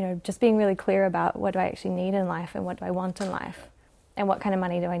 just being really clear about what do I actually need in life and what do I want in life and what kind of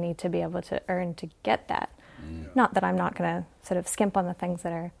money do I need to be able to earn to get that. Not that I'm not going to sort of skimp on the things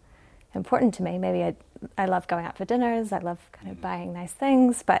that are important to me. Maybe I love going out for dinners, I love kind of buying nice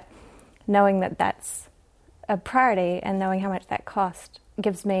things, but knowing that that's a priority and knowing how much that cost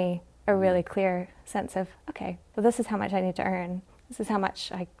gives me a really clear sense of, okay, well, this is how much I need to earn. This is how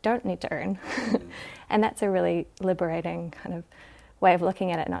much I don't need to earn. And that's a really liberating kind of way of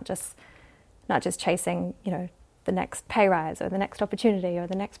looking at it, not just chasing, the next pay rise or the next opportunity or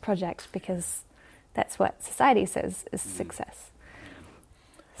the next project, because that's what society says is success.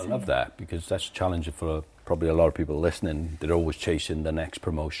 I love that, because that's challenging for probably a lot of people listening. They're always chasing the next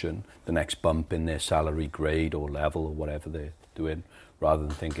promotion, the next bump in their salary grade or level or whatever they're doing, rather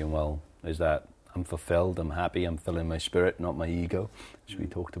than thinking, well, is that I'm fulfilled, I'm happy, I'm filling my spirit, not my ego, which we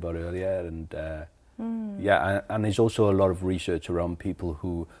talked about earlier. And and there's also a lot of research around people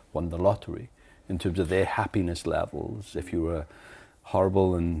who won the lottery in terms of their happiness levels. If you were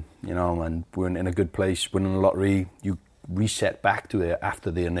horrible and, and weren't in a good place winning the lottery, you reset back to it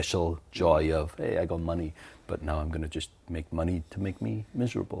after the initial joy of, hey, I got money, but now I'm going to just make money to make me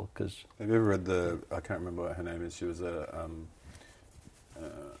miserable. Cause have you ever read I can't remember what her name is. She was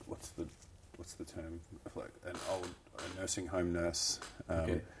what's the term? Like a nursing home nurse.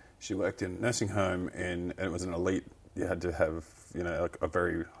 Okay. She worked in nursing home and it was an elite. You had to have, like a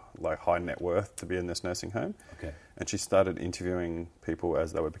very high net worth to be in this nursing home. Okay. And she started interviewing people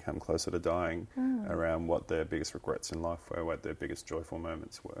as they would become closer to dying around what their biggest regrets in life were, what their biggest joyful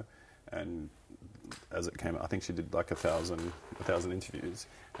moments were. And as it came, I think she did like 1,000 interviews,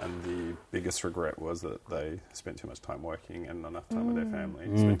 and the biggest regret was that they spent too much time working and not enough time with their family,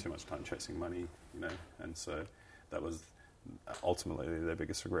 spent too much time chasing money, and so that was ultimately their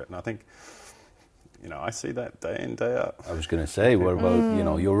biggest regret. And I think, I see that day in, day out. I was going to say, what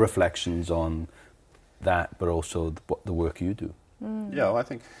about, your reflections on that, but also the work you do? Yeah, well, I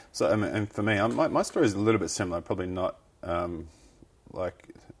think so. And for me, my story is a little bit similar. Probably not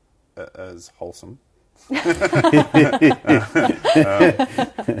as wholesome. Oh,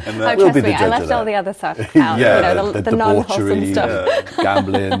 trust me, I left all the other stuff out. The non-wholesome stuff,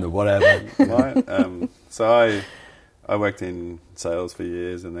 gambling, or whatever. Right. So I worked in sales for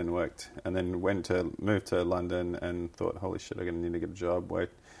years, and then moved to London, and thought, holy shit, I'm going to need to get a job.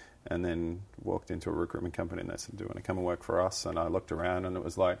 And then walked into a recruitment company, and they said, do you want to come and work for us? And I looked around, and it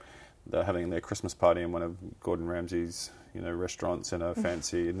was like they're having their Christmas party in one of Gordon Ramsay's restaurants in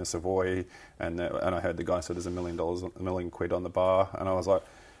in the Savoy, and I heard the guy said there's $1 million on the bar, and I was like,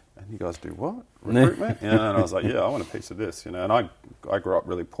 and you guys do what? Recruitment? And I was like, yeah, I want a piece of this, and I grew up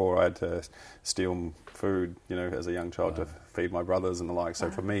really poor. I had to steal food, as a young child to feed my brothers and the like. So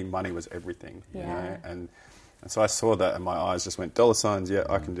for me, money was everything, and so I saw that, and my eyes just went dollar signs. Yeah,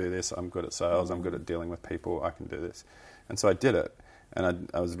 I can do this. I'm good at sales. I'm good at dealing with people. I can do this, and so I did it. And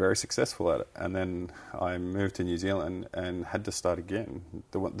I was very successful at it. And then I moved to New Zealand and had to start again.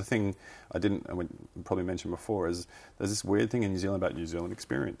 The thing I probably mentioned before is there's this weird thing in New Zealand about New Zealand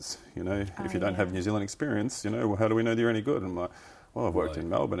experience. If you don't have New Zealand experience, how do we know that you're any good? And I'm like, well, I've worked in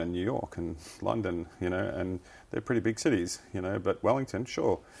Melbourne and New York and London, and they're pretty big cities, but Wellington,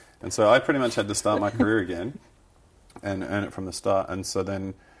 sure. And so I pretty much had to start my career again and earn it from the start. And so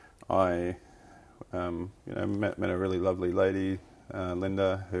then I, met a really lovely lady,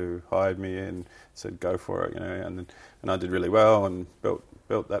 Linda, who hired me and said, go for it, and I did really well and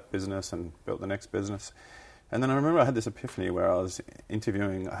built that business and built the next business. And then I remember I had this epiphany where I was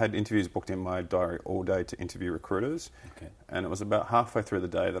interviewing. I had interviews booked in my diary all day to interview recruiters. Okay. And it was about halfway through the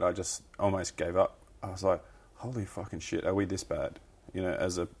day that I just almost gave up. I was like, holy fucking shit, are we this bad?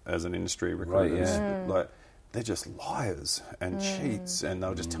 As an industry, recruiters, right, like, they're just liars and cheats, and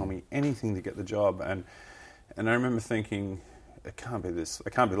they'll just tell me anything to get the job. And I remember thinking, it can't be this.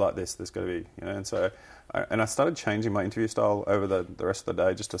 It can't be like this. There's got to be, And so, I started changing my interview style over the rest of the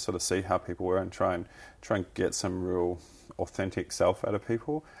day, just to sort of see how people were and try and get some real authentic self out of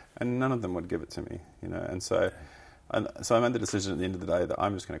people. And none of them would give it to me, And so, I made the decision at the end of the day that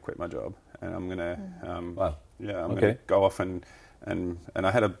I'm just going to quit my job, and I'm going to, I'm going to go off and I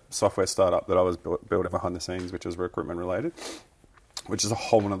had a software startup that I was building behind the scenes, which was recruitment related. Which is a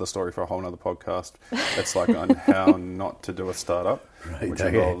whole other story for a whole other podcast. It's like on how not to do a startup, which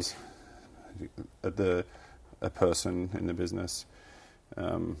involves a person in the business.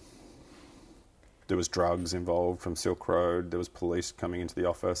 There was drugs involved from Silk Road. There was police coming into the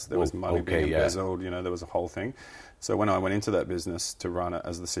office. There was money being embezzled. There was a whole thing. So when I went into that business to run it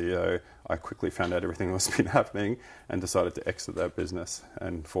as the CEO, I quickly found out everything that was been happening and decided to exit that business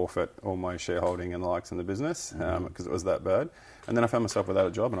and forfeit all my shareholding and the likes in the business because it was that bad. And then I found myself without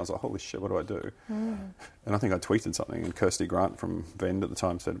a job, and I was like, holy shit, what do I do? And I think I tweeted something, and Kirsty Grant from Vend at the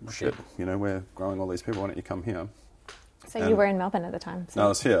time said, shit, we're growing all these people, why don't you come here? So you were in Melbourne at the time? So. No, I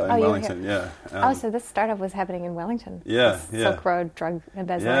was here in Wellington, so this startup was happening in Wellington? Silk Road drug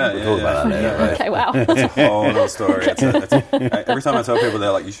embezzling? Okay, wow. It's a whole other story. Every time I tell people,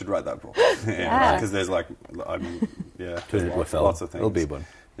 they're like, you should write that book. Because there's lots of things. It'll be one.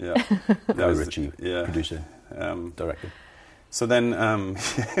 Yeah. Guy Ritchie, producer, director. So then,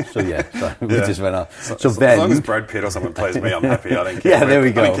 we just went off. So as then, long as Brad Pitt or someone plays me, I'm happy. I don't care. Yeah, there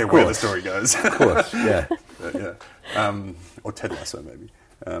we go. I don't care where the story goes. Of course, yeah. Or Ted Lasso, maybe.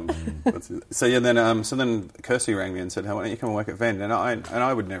 So then Kirsty rang me and said, "Hey, why don't you come and work at Vend?" And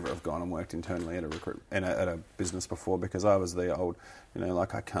I would never have gone and worked internally at a business before, because I was the old, I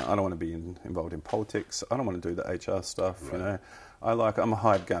don't want to be involved in politics. I don't want to do the HR stuff. Right. I'm a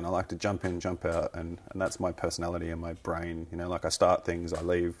hired gun. I like to jump in, jump out, and that's my personality and my brain. I start things, I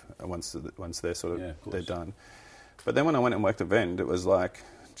leave once they're they're done. But then when I went and worked at Vend, it was like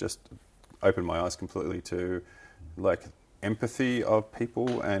just opened my eyes completely to like empathy of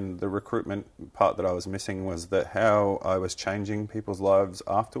people, and the recruitment part that I was missing was that how I was changing people's lives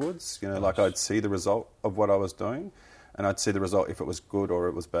afterwards. You know, like I'd see the result of what I was doing, and I'd see the result if it was good or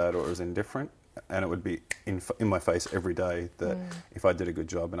it was bad or it was indifferent, and it would be in my face every day that if I did a good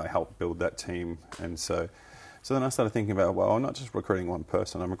job and I helped build that team. And so then I started thinking about, well, I'm not just recruiting one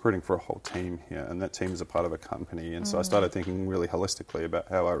person, I'm recruiting for a whole team here, and that team is a part of a company. And so I started thinking really holistically about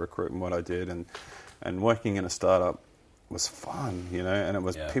how I recruit and what I did, and working in a startup was fun, you know, and it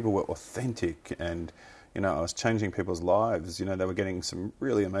was people were authentic, and you know, I was changing people's lives. You know, they were getting some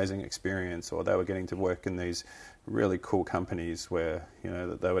really amazing experience, or they were getting to work in these really cool companies where, you know,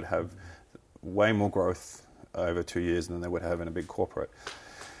 that they would have way more growth over 2 years than they would have in a big corporate.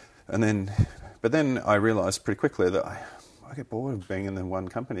 But then I realised pretty quickly that I get bored of being in the one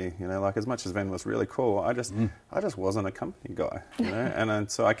company. You know, like as much as Venn was really cool, I just wasn't a company guy. You know,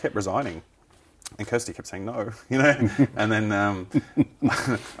 and so I kept resigning. And Kirsty kept saying no, you know. And then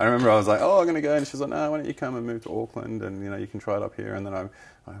I remember I was like, oh, I'm going to go. And she's like, no, why don't you come and move to Auckland, and, you know, you can try it up here. And then I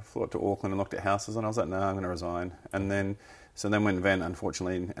flew up to Auckland and looked at houses, and I was like, no, I'm going to resign. And then, so then when Venn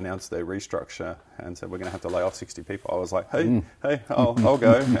unfortunately announced their restructure and said we're going to have to lay off 60 people, I was like, hey, I'll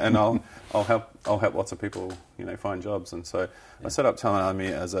go, and I'll help lots of people, you know, find jobs. And so I set up Talent Army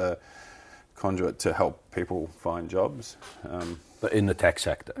as a conduit to help people find jobs. But in the tech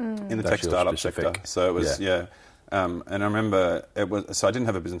sector. In the tech startup sector. So it was, and I remember so I didn't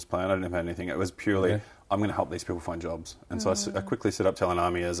have a business plan, I didn't have anything. It was purely, I'm going to help these people find jobs. And so I quickly set up Talent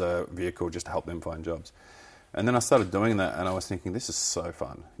Army as a vehicle just to help them find jobs. And then I started doing that, and I was thinking, this is so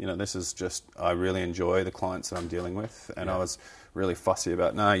fun. You know, this is just, I really enjoy the clients that I'm dealing with. And I was really fussy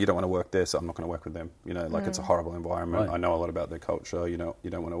about, no, you don't want to work there, so I'm not going to work with them. You know, like it's a horrible environment. Right. I know a lot about their culture. You know, you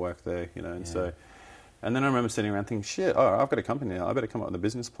don't want to work there, you know, and so... And then I remember sitting around thinking, shit, I've got a company now. I better come up with a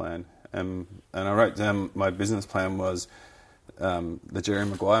business plan. And I wrote down, my business plan was the Jerry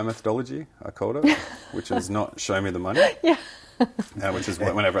Maguire methodology, I called it, which is not show me the money. Which is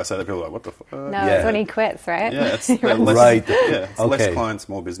whenever I say that, people are like, what the fuck? No, it's when he quits, right? Yeah, it's less clients,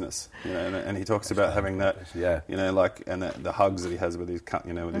 more business. You know, and he talks about having that, you know, like, and the hugs that he has with his,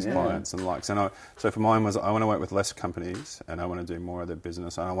 you know, with his clients and likes. And so for mine was, I want to work with less companies, and I want to do more of their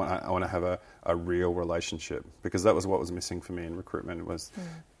business. And I want to have a real relationship, because that was what was missing for me in recruitment. Was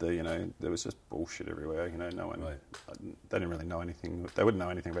you know, there was just bullshit everywhere. You know, no one, they didn't really know anything. They wouldn't know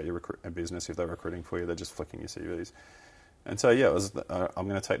anything about your business if they're recruiting for you. They're just flicking your CVs. And so, it was, I'm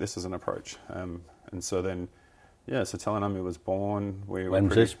going to take this as an approach. And so then, so Talent Army was born. When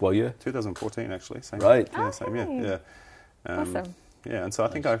was this? What year? 2014, actually. Same year. Same year. Awesome. Yeah, and so I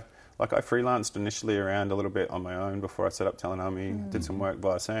think I freelanced initially around a little bit on my own before I set up Talent Army. Did some work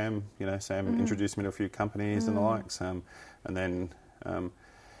via Sam. You know, Sam introduced me to a few companies and the likes. And then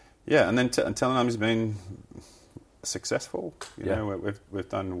Talent Army's been successful. You know, we've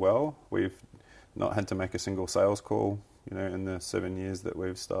done well. We've not had to make a single sales call, you know, in the 7 years that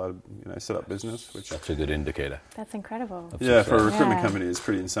we've started, you know, set up business. Which that's a good indicator. That's incredible. Yeah, for a recruitment company, it's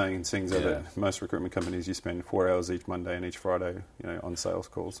pretty insane. Things that most recruitment companies, you spend 4 hours each Monday and each Friday, you know, on sales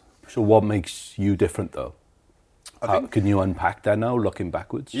calls. So what makes you different, though? Can you unpack that now, looking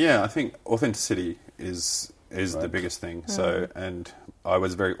backwards? Yeah, I think authenticity is the biggest thing. So, and I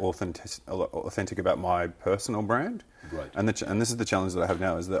was very authentic about my personal brand. Right. And this is the challenge that I have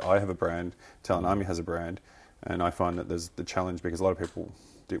now, is that I have a brand, Talent Army has a brand, and I find that there's the challenge because a lot of people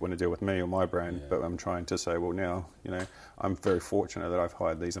want to deal with me or my brand, but I'm trying to say, well, now, you know, I'm very fortunate that I've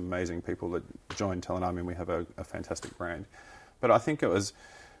hired these amazing people that joined Talent Army, and we have a fantastic brand. But I think it was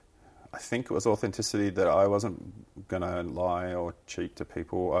authenticity, that I wasn't going to lie or cheat to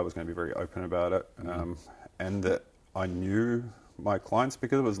people. I was going to be very open about it, and that I knew my clients,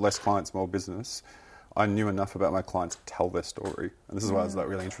 because it was less clients, more business. I knew enough about my clients to tell their story, and this is why I was like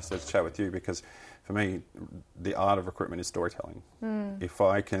really interested to chat with you, because for me, the art of recruitment is storytelling. If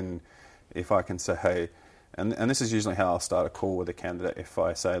I can say, hey, and this is usually how I'll start a call with a candidate. If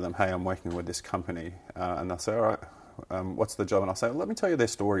I say to them, hey, I'm working with this company, and they'll say, all right, what's the job? And I'll say, well, let me tell you their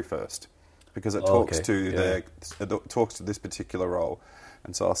story first, because it talks it talks to this particular role.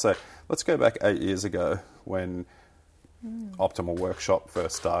 And so I'll say, let's go back 8 years ago when Optimal Workshop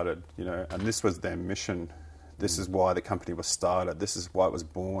first started, you know, and this was their mission. This is why the company was started. This is why it was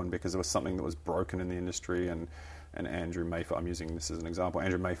born, because there was something that was broken in the industry, and Andrew Mayfield, I'm using this as an example,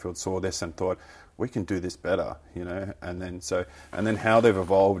 Andrew Mayfield saw this and thought, we can do this better, you know, and then how they've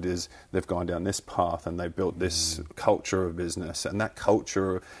evolved is they've gone down this path, and they built this culture of business, and that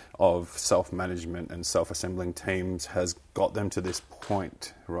culture of self-management and self-assembling teams has got them to this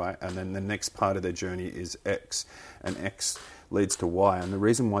point, right? And then the next part of their journey is X, and X leads to why. And the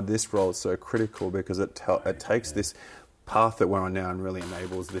reason why this role is so critical, because it takes this path that we're on now and really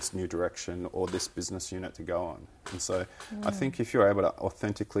enables this new direction or this business unit to go on. And so I think if you're able to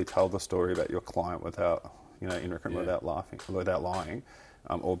authentically tell the story about your client without, you know, in recruitment without lying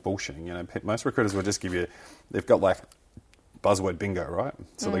or bullshitting, you know, most recruiters will just give you, they've got like buzzword bingo, right?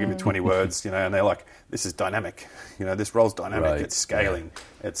 So they give you 20 words, you know, and they're like, this is dynamic, you know, this role's dynamic, it's scaling,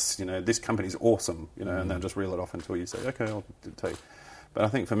 it's, you know, this company's awesome, you know, and they'll just reel it off until you say, okay, I'll tell you. But I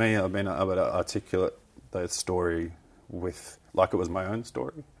think for me, I've been able to articulate the story with, like it was my own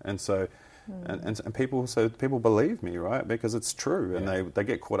story. And so, and people believe me, right? Because it's true. And they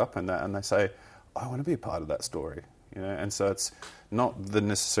get caught up in that and they say, I want to be a part of that story. You know, and so it's not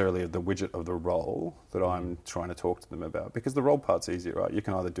necessarily the widget of the role that I'm trying to talk to them about, because the role part's easier, right? You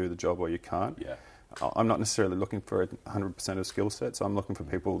can either do the job or you can't. Yeah. I'm not necessarily looking for 100% of skill sets. I'm looking for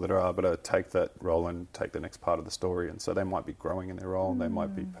people that are able to take that role and take the next part of the story. And so they might be growing in their role. They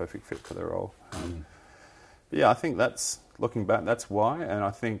might be perfect fit for their role. But yeah, I think that's, looking back, that's why. And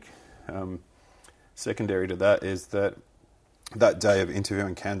I think secondary to that is that day of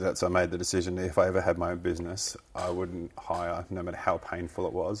interviewing candidates, I made the decision, if I ever had my own business, I wouldn't hire, no matter how painful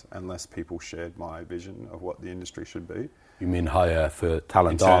it was, unless people shared my vision of what the industry should be. You mean hire for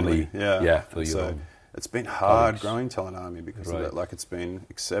Talent Internally, Army? Yeah. For so your it's been hard colleagues. growing Talent Army because of that. Like, it's been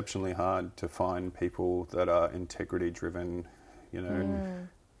exceptionally hard to find people that are integrity driven, you know.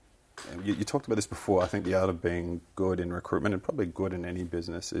 You talked about this before. I think the art of being good in recruitment, and probably good in any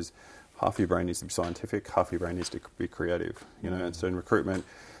business, is half your brain needs to be scientific, half your brain needs to be creative. You know, and so in recruitment,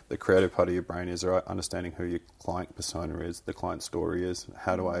 the creative part of your brain is understanding who your client persona is, the client story is.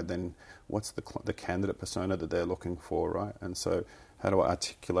 How do I then? What's the candidate persona that they're looking for, right? And so, how do I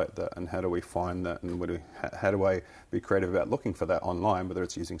articulate that, and how do we find that, and how do I be creative about looking for that online, whether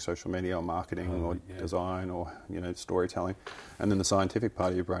it's using social media or marketing or design or, you know, storytelling. And then the scientific part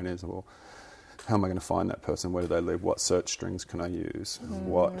of your brain is, well, how am I going to find that person? Where do they live? What search strings can I use?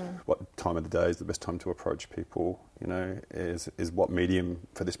 What time of the day is the best time to approach people? You know, is what medium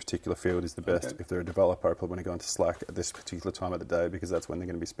for this particular field is the best? Okay. If they're a developer, I probably want to go into Slack at this particular time of the day, because that's when they're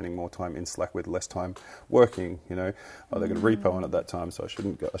going to be spending more time in Slack with less time working. You know, they're going to repo on at that time, so I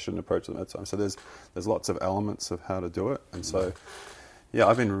shouldn't approach them at that time. So there's lots of elements of how to do it, and so yeah,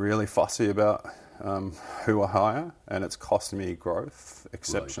 I've been really fussy about who I hire, and it's cost me growth,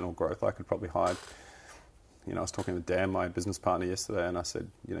 exceptional growth. I could probably hire, you know, I was talking to Dan, my business partner, yesterday, and I said,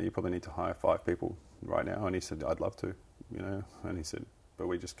 you know, you probably need to hire 5 people right now. And he said, I'd love to, you know, and he said, but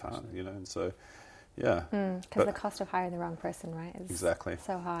we just can't, you know. And so, yeah. Because the cost of hiring the wrong person, right, is exactly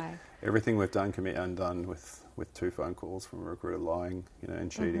so high. Everything we've done can be undone with 2 phone calls from a recruiter lying, you know,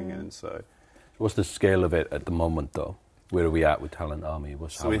 and cheating. And so, what's the scale of it at the moment, though? Where are we at with Talent Army? We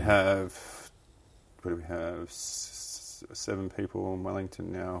have 7 people in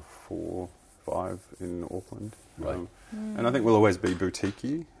Wellington now, 5 in Auckland. Right. And I think we'll always be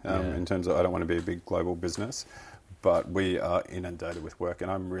boutique-y in terms of, I don't want to be a big global business, but we are inundated with work.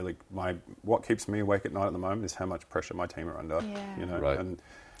 And I'm really, what keeps me awake at night at the moment is how much pressure my team are under. Yeah. You know, right. And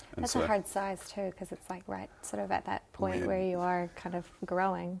that's a hard size too, because it's like right sort of at that point where you are kind of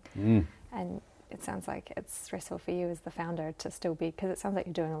growing. And it sounds like it's stressful for you as the founder to still be, because it sounds like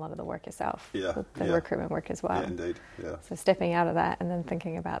you're doing a lot of the work yourself, the recruitment work as well. Yeah, indeed. Yeah. So stepping out of that and then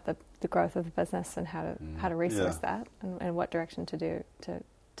thinking about the growth of the business and how to resource that and what direction to do to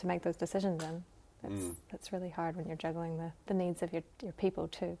make those decisions in. That's really hard when you're juggling the needs of your people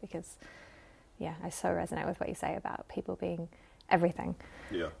too, because I so resonate with what you say about people being everything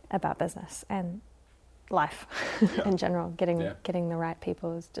about business and life in general. Getting the right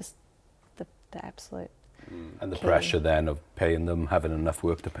people is just the absolute and the key. pressure then of paying them, having enough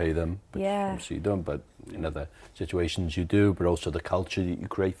work to pay them, which obviously you don't, but in other situations you do, but also the culture that you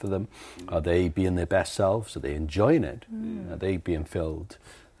create for them. Are they being their best selves? Are they enjoying it? Are they being filled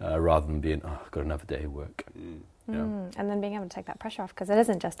rather than being, I've got another day of work? And then being able to take that pressure off, because it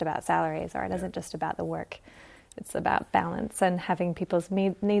isn't just about salaries, or it isn't just about the work. It's about balance and having people's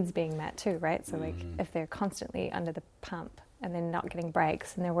needs being met too, right? So like if they're constantly under the pump and they're not getting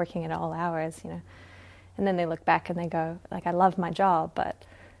breaks and they're working at all hours, you know, and then they look back and they go, like, I love my job, but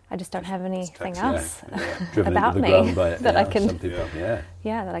I just don't have anything else about me that I can,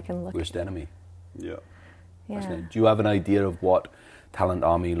 that I can look. Worst enemy. Yeah. Do you have an idea of what Talent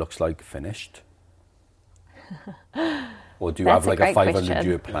Army looks like finished? Or do you have like a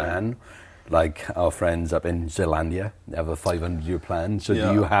 500-year plan? Like our friends up in Zealandia, they have a 500-year plan. So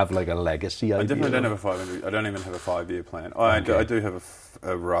do you have like a legacy idea? I definitely don't have a 500. I don't even have a 5-year plan. I do have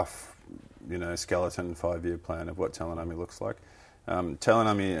a rough, you know, skeleton 5-year plan of what Talent Army looks like. Talent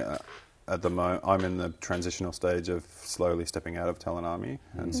Army, at the moment, I'm in the transitional stage of slowly stepping out of Talent Army,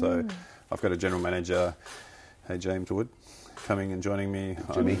 and so I've got a general manager, James Wood, coming and joining me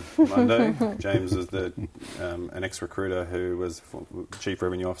on Monday. James is an ex-recruiter who was Chief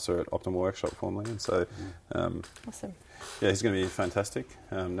Revenue Officer at Optimal Workshop formerly, and so Awesome. yeah, he's going to be fantastic.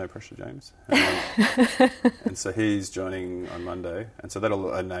 No pressure, James. And so he's joining on Monday, and so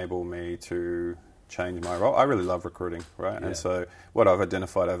that'll enable me to change my role. I really love recruiting, right? Yeah. And so what I've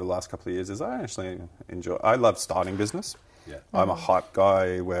identified over the last couple of years is I love starting business. Yeah. I'm a hype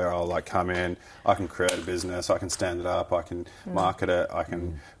guy where I'll like come in, I can create a business, I can stand it up, I can market it, I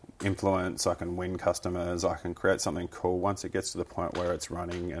can influence, I can win customers, I can create something cool. Once it gets to the point where it's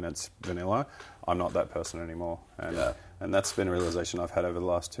running and it's vanilla, I'm not that person anymore. And that's been a realization I've had over the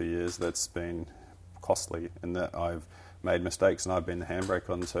last 2 years that's been costly, in that I've made mistakes and I've been the handbrake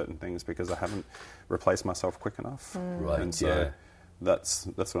on certain things because I haven't replaced myself quick enough. Right, And so that's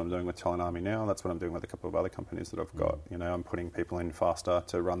what I'm doing with Talent Army now. That's what I'm doing with a couple of other companies that I've got. You know, I'm putting people in faster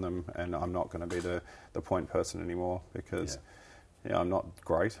to run them, and I'm not going to be the point person anymore because I'm not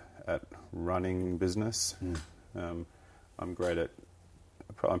great at running business. I'm great at.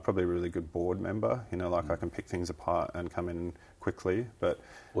 I'm probably a really good board member. You know, like I can pick things apart and come in quickly, but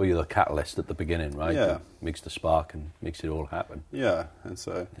Well, you're the catalyst at the beginning, right? Yeah. That makes the spark and makes it all happen. yeah, and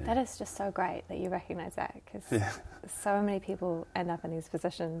so That is just so great that you recognise that, because so many people end up in these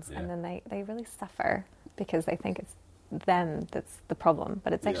positions and then they really suffer because they think it's them that's the problem,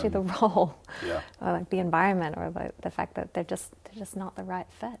 but it's actually the role or like the environment or the fact that they're just not the right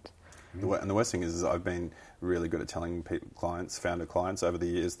fit. And the worst thing is I've been really good at telling founder clients over the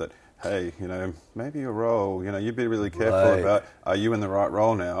years that, hey, you know, maybe your role, you know, you'd be really careful about, are you in the right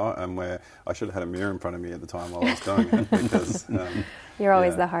role now? And where I should have had a mirror in front of me at the time while I was doing it, because You're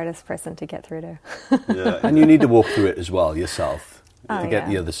always the hardest person to get through to. And you need to walk through it as well yourself to get yeah.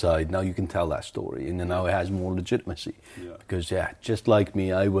 the other side. Now you can tell that story, and then now it has more legitimacy. Because just like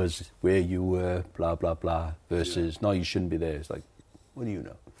me, I was where you were, blah blah blah. Versus, no, you shouldn't be there. It's like, what do you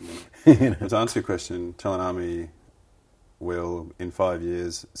know? But to answer your question, Talent Army will, in 5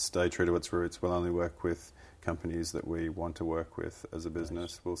 years, stay true to its roots. We'll only work with companies that we want to work with as a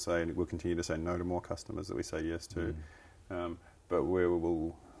business. We'll continue to say no to more customers that we say yes to. But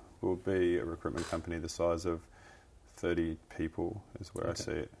we'll be a recruitment company the size of 30 people is where I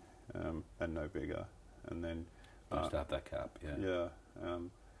see it, and no bigger. And then Just to have that cap,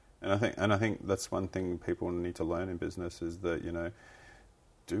 and I think that's one thing people need to learn in business is that, you know,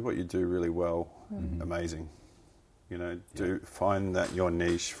 do what you do really well, amazing. You know, find that your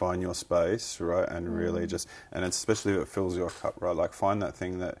niche, find your space, right, and really and especially if it fills your cup, right, like find that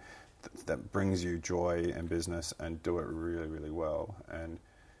thing that brings you joy and business and do it really, really well. And,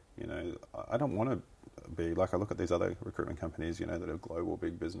 you know, I don't want to be, like I look at these other recruitment companies, you know, that are global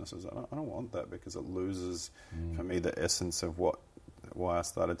big businesses. I don't want that because it loses, for me, the essence of why I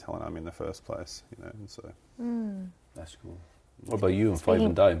started Talent Army in the first place, you know, and so. That's cool. What about you and Five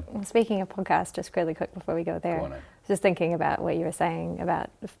and Dime? Speaking of podcasts, just really quick before we go there, Go on, just thinking about what you were saying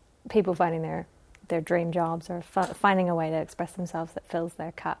about people finding their dream jobs or finding a way to express themselves that fills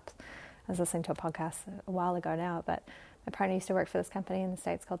their cups. I was listening to a podcast a while ago now, but my partner used to work for this company in the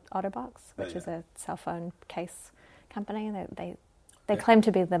States called Otterbox, which is a cell phone case company, and they claim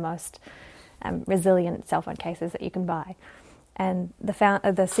to be the most resilient cell phone cases that you can buy. And the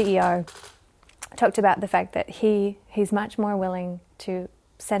CEO talked about the fact that he's much more willing to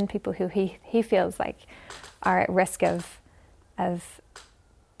send people who he feels like are at risk of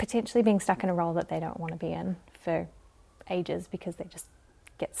potentially being stuck in a role that they don't want to be in for ages because they just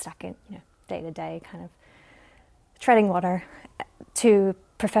get stuck in, you know, day-to-day kind of treading water, to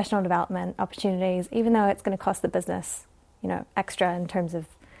professional development opportunities, even though it's going to cost the business, you know, extra in terms of,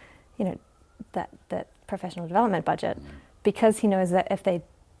 you know, that professional development budget, because he knows that if they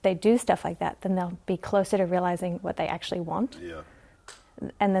do stuff like that, then they'll be closer to realizing what they actually want,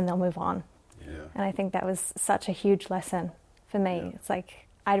 and then they'll move on. And I think that was such a huge lesson for me. It's like,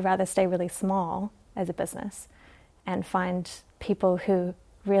 I'd rather stay really small as a business and find people who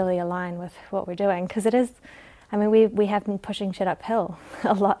really align with what we're doing, because it is, I mean, we have been pushing shit uphill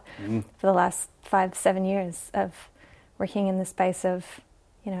a lot for the last 5-7 years of working in the space of,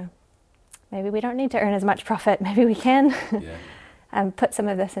 you know, maybe we don't need to earn as much profit, maybe we can put some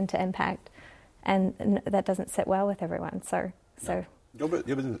of this into impact, and that doesn't sit well with everyone. So Your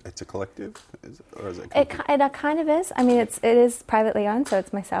business, it's a collective, or is it? It kind of is. I mean, it is privately owned, so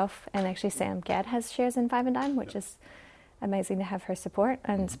it's myself and actually Sam Gadd has shares in Five and Dime, which is amazing to have her support.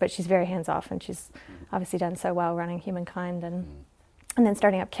 But she's very hands off, and she's obviously done so well running Humankind and then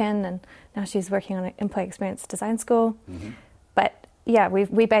starting up Kin, and now she's working on an employee experience design school. But yeah,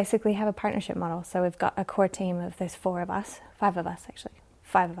 we basically have a partnership model. So we've got a core team of there's 5 of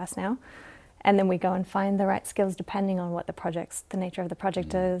us now, and then we go and find the right skills depending on what the nature of the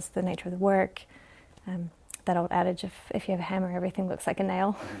project is, the nature of the work. That old adage, if you have a hammer, everything looks like a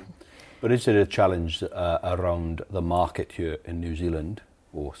nail. But is it a challenge around the market here in New Zealand,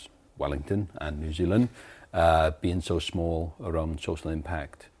 or Wellington and New Zealand, being so small around social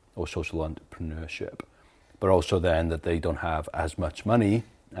impact or social entrepreneurship, but also then that they don't have as much money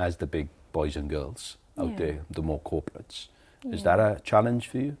as the big boys and girls out there, the more corporates? Yeah. Is that a challenge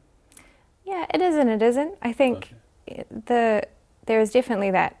for you? Yeah, it is and it isn't. I think there is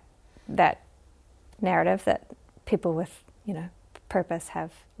definitely that narrative that people with, purpose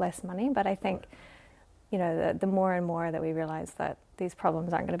have less money, but I think, the more and more that we realize that these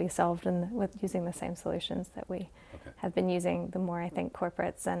problems aren't going to be solved with using the same solutions that we have been using, the more I think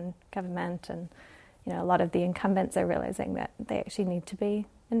corporates and government and, a lot of the incumbents are realizing that they actually need to be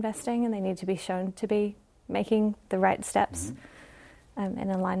investing and they need to be shown to be making the right steps in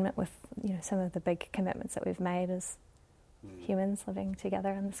alignment with, some of the big commitments that we've made as humans living together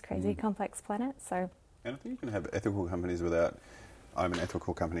on this crazy complex planet. So, and I think you can have ethical companies without I'm an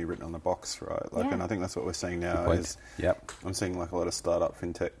ethical company written on the box, right? And I think that's what we're seeing now is I'm seeing like a lot of startup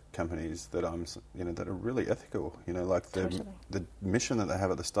fintech companies that that are really ethical. The mission that they have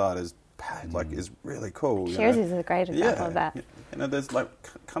at the start is is really cool. Sharesies is a great example of that. There's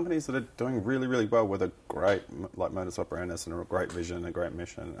companies that are doing really, really well with a great modus operandi and a great vision, a great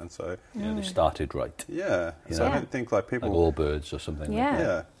mission, and so they started right. Yeah, so I don't think people like Allbirds or something.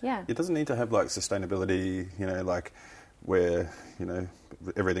 Yeah. It doesn't need to have sustainability. Where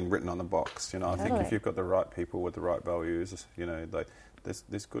everything written on the box. I think if you've got the right people with the right values,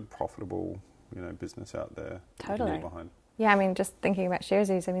 there's good profitable business out there. Totally. Behind. Yeah, just thinking about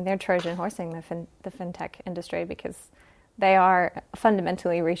Sharesies, they're Trojan horsing the fintech industry because they are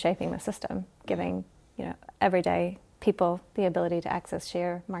fundamentally reshaping the system, giving everyday people the ability to access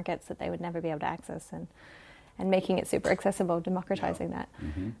share markets that they would never be able to access, and making it super accessible, democratizing that,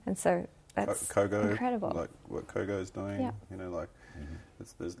 and so. That's Kogo, incredible. Like what Kogo is doing, there's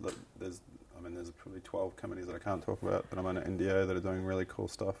probably 12 companies that I can't talk about, but I'm on an NDA that are doing really cool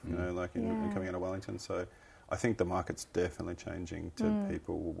stuff, and coming out of Wellington. So I think the market's definitely changing to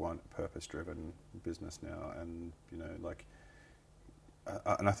people want purpose-driven business now, and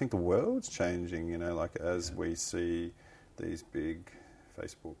and I think the world's changing. As we see these big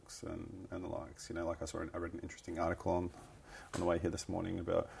Facebooks and the likes. I read an interesting article on the way here this morning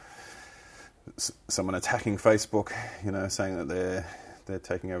about someone attacking Facebook, saying that they're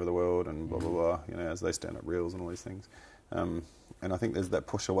taking over the world and blah, blah, blah, as they stand up Reels and all these things. And I think there's that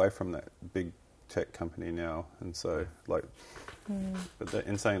push away from that big tech company now. And so, but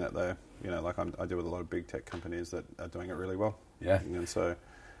in saying that though, I deal with a lot of big tech companies that are doing it really well. Yeah. And so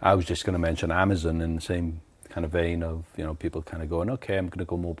I was just going to mention Amazon in the same kind of vein of, people kind of going, okay, I'm going to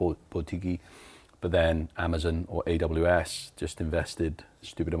go more boutique. But then Amazon or AWS just invested a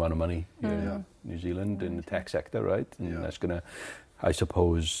stupid amount of money in New Zealand in the tech sector, right? And that's going to, I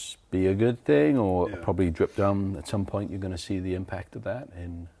suppose, be a good thing, or probably drip down at some point. You're going to see the impact of that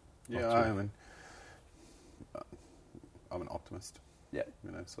in. I'm an optimist. Yeah,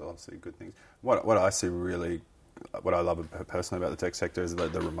 so I'll see good things. What I see really, what I love personally about the tech sector is the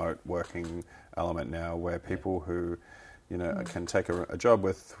remote working element now, where people who can take a job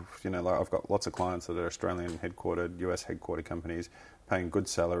with, I've got lots of clients that are Australian headquartered, US headquartered companies paying good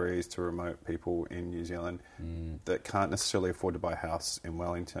salaries to remote people in New Zealand that can't necessarily afford to buy a house in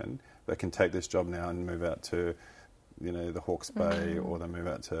Wellington, but can take this job now and move out to, the Hawke's Bay, or they move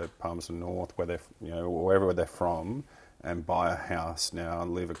out to Palmerston North, where they're, wherever they're from, and buy a house now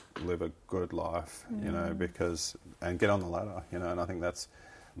and live a good life, and get on the ladder, and I think that's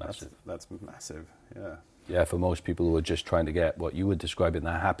massive. That's massive, yeah. Yeah, for most people who are just trying to get what you would describe in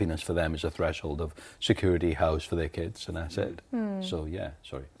that happiness for them is a threshold of security, house for their kids, and that's it. So, yeah,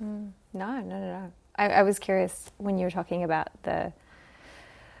 sorry. No. I was curious when you were talking about the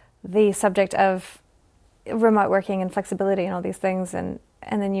subject of remote working and flexibility and all these things, and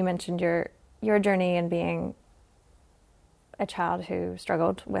then you mentioned your journey and being a child who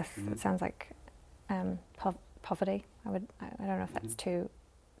struggled with, it sounds like, poverty. I don't know if that's too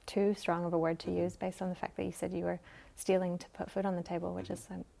strong of a word to use based on the fact that you said you were stealing to put food on the table, which is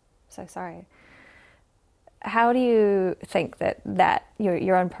I'm so sorry. How do you think that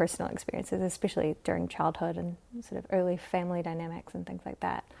your own personal experiences, especially during childhood and sort of early family dynamics and things like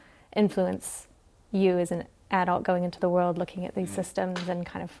that, influence you as an adult going into the world, looking at these systems and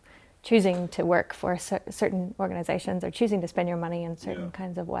kind of choosing to work for certain organizations or choosing to spend your money in certain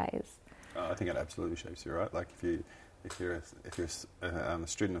kinds of ways? I think it absolutely shapes you, right? Like if if you're a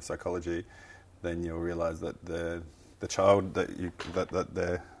student of psychology, then you'll realise that the child that you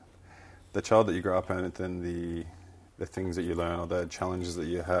grow up in, and then the things that you learn or the challenges that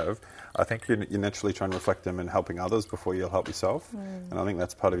you have, I think you naturally try and reflect them in helping others before you'll help yourself. And I think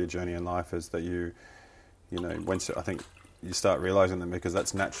that's part of your journey in life, is that you know, I think you start realising them, because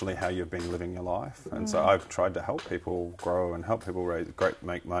that's naturally how you've been living your life. And so I've tried to help people grow and help people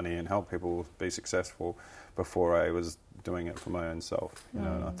make money and help people be successful before I was doing it for my own self. You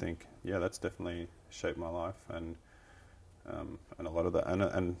know, and I think, that's definitely shaped my life, and a lot of that,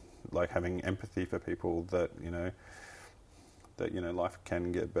 and like having empathy for people that life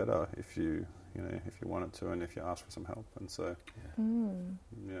can get better if you want it to, and if you ask for some help. And so,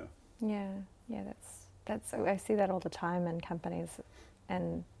 that's I see that all the time in companies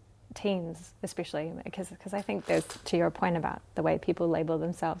and teams, especially because I think there's, to your point about the way people label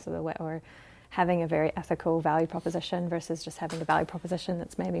themselves, or having a very ethical value proposition versus just having a value proposition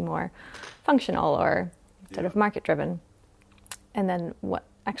that's maybe more functional or sort of market driven, and then what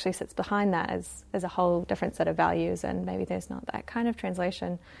actually sits behind that is a whole different set of values, and maybe there's not that kind of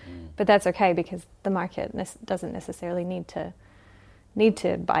translation, but that's okay, because the market doesn't necessarily need to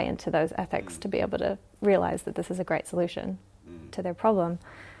buy into those ethics to be able to realize that this is a great solution to their problem.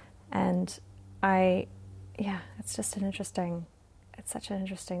 And it's just it's such an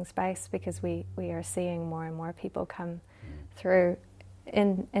interesting space, because we are seeing more and more people come through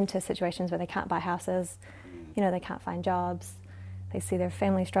into situations where they can't buy houses, they can't find jobs, they see their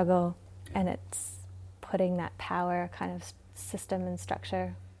family struggle, and it's putting that power kind of system and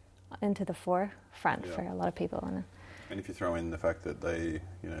structure into the forefront for a lot of people. And if you throw in the fact that they,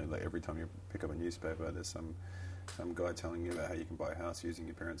 like every time you pick up a newspaper, there's some guy telling you about how you can buy a house using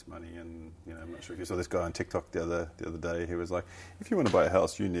your parents' money, and I'm not sure if you saw this guy on TikTok the other day. He was like, if you want to buy a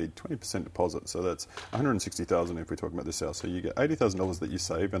house, you need 20% deposit, so that's $160,000 if we're talking about this house. So you get $80,000 that you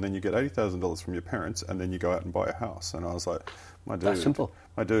save, and then you get $80,000 from your parents, and then you go out and buy a house. And I was like, my dude, that's simple.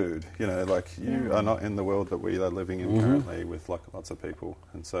 My dude, you are not in the world that we are living in currently, with like lots of people.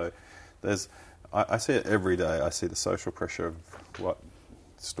 And so I see it every day. I see the social pressure of what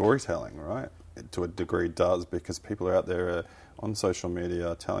storytelling, right, to a degree does, because people are out there on social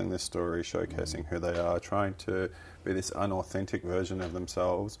media telling their story, showcasing who they are, trying to be this unauthentic version of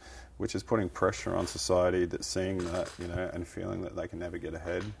themselves, which is putting pressure on society that's seeing that, and feeling that they can never get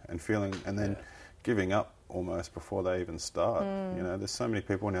ahead, and then giving up almost before they even start. There's so many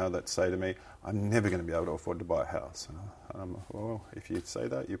people now that say to me, I'm never going to be able to afford to buy a house. And I'm like, well, if you say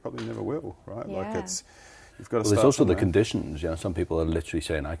that, you probably never will, right? Yeah. Like you've got to start there's also somewhere. the conditions. Some people are literally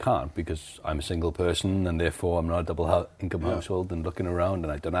saying, I can't because I'm a single person, and therefore I'm not a double income household, and looking around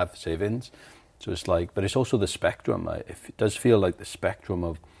and I don't have savings. So it's like, but it's also the spectrum. It does feel like the spectrum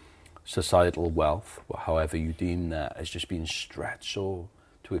of societal wealth, however you deem that, has just been stretched to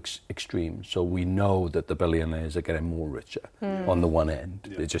extreme. So we know that the billionaires are getting more richer on the one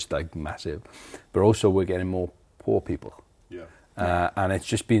end. They're just like massive. But also we're getting more poor people. And it's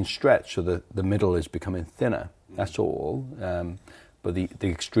just being stretched, so the middle is becoming thinner. That's all. But the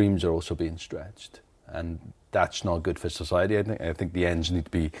extremes are also being stretched. And that's not good for society. I think the ends need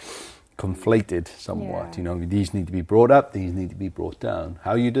to be conflated somewhat. These need to be brought up, these need to be brought down.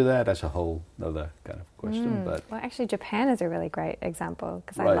 How you do that, that's a whole other kind of question. But well, actually, Japan is a really great example,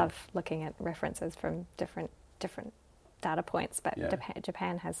 because I love looking at references from different data points. But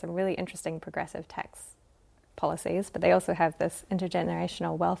Japan has some really interesting progressive tax policies, but they also have this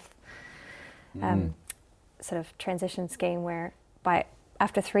intergenerational wealth sort of transition scheme where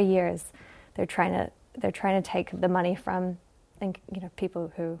after 3 years they're trying to take the money from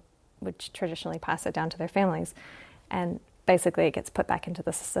people who would traditionally pass it down to their families, and basically it gets put back into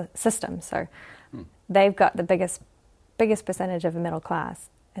the system. So they've got the biggest percentage of the middle class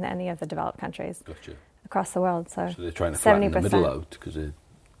in any of the developed countries across the world. So they're trying to flatten the middle out, because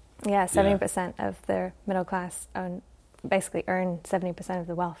 70% of their middle class earn 70% of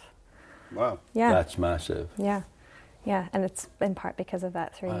the wealth. Wow. Yeah. That's massive. Yeah. Yeah, and it's in part because of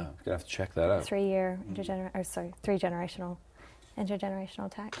that Wow, gonna have to check that out. 3-year intergenerational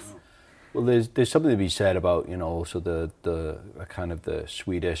tax. Oh. Well, there's something to be said about also the kind of the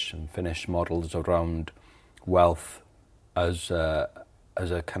Swedish and Finnish models around wealth as a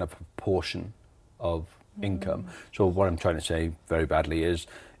kind of proportion of income. So what I'm trying to say very badly is,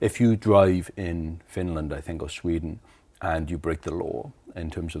 if you drive in Finland, I think, or Sweden, and you break the law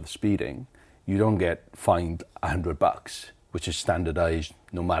in terms of the speeding, you don't get fined $100, which is standardized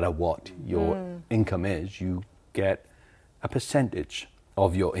no matter what your income is. You get a percentage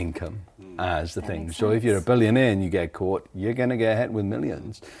of your income as the That thing. makes So if you're a sense. billionaire and you get caught, you're going to get hit with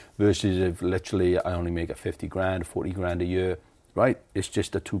millions. Versus if literally I only make a 50 grand, 40 grand a year, right? It's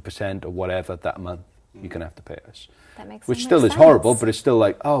just a 2% or whatever that month you're going to have to pay us. That makes Which so still much is horrible, sense. but it's still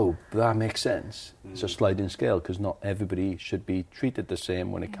like, oh, that makes sense. It's a sliding scale because not everybody should be treated the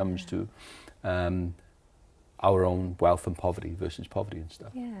same when it comes to our own wealth and poverty versus poverty and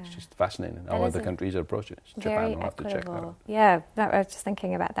stuff. Yeah. It's just fascinating how That is other a countries are approaching it. very Japan, I'll have to check that equitable. out. Yeah, no, I was just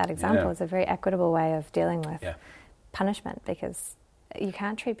thinking about that example. Yeah. It's a very equitable way of dealing with Yeah. punishment because you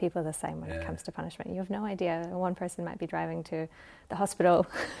can't treat people the same when it Yeah. comes to punishment. You have no idea. One person might be driving to the hospital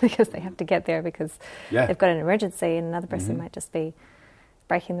because they have to get there because Yeah. they've got an emergency, and another person might just be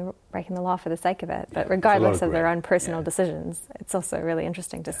breaking the law for the sake of it. But regardless of their grey. own personal Yeah. decisions, it's also really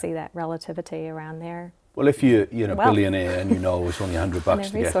interesting to see that relativity around their. Well, if you're a Wealth. billionaire and you know it's only $100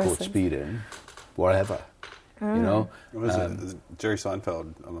 to their get caught resources. speeding, whatever, you know. What is it? Jerry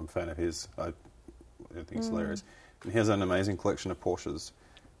Seinfeld, I'm a fan of his. I think it's hilarious. And he has an amazing collection of Porsches,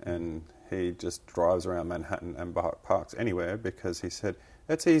 and he just drives around Manhattan and parks anywhere because he said,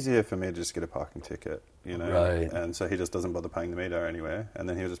 it's easier for me to just get a parking ticket, you know. Right. And so he just doesn't bother paying the meter anywhere, and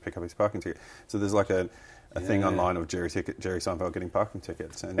then he'll just pick up his parking ticket. So there's like a thing online of Jerry Seinfeld getting parking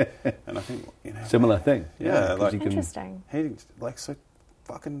tickets, and I think, you know, Similar thing. Yeah, 'cause like- you can Interesting. he like so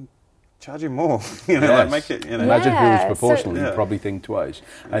fucking charge him more, you know, Yes. like make it, you know. Imagine if it Yeah, was so- proportional, Yeah. you'd probably think twice.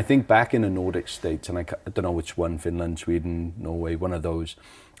 I think back in the Nordic states, and I don't know which one, Finland, Sweden, Norway, one of those,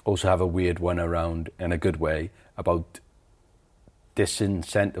 also have a weird one around, in a good way, about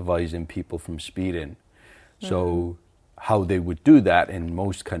disincentivizing people from speeding. So how they would do that in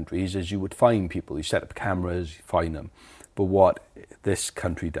most countries is you would fine people. You set up cameras, you fine them. But what this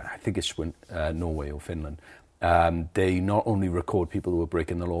country, I think it's Norway or Finland, they not only record people who are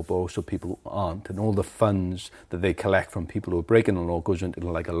breaking the law, but also people who aren't. And all the funds that they collect from people who are breaking the law goes into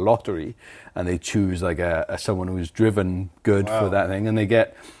like a lottery, and they choose like someone who's driven good for that thing, and they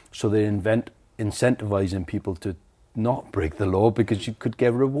incentivizing people to not break the law because you could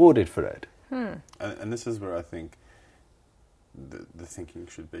get rewarded for it. And this is where I think the thinking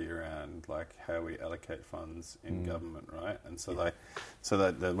should be around like how we allocate funds in government, right? And so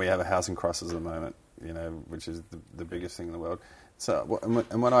that we have a housing crisis at the moment, you know, which is the biggest thing in the world. So,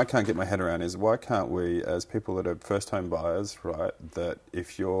 and what I can't get my head around is why can't we, as people that are first-home buyers, right, that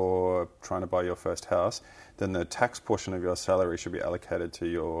if you're trying to buy your first house, then the tax portion of your salary should be allocated to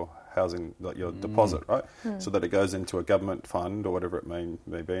your housing, like your deposit, right? So that it goes into a government fund or whatever it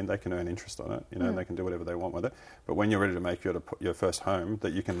may be, and they can earn interest on it, you know, and they can do whatever they want with it. But when you're ready to make your first home,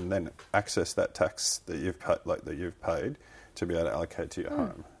 that you can then access that tax that you've paid to be able to allocate to your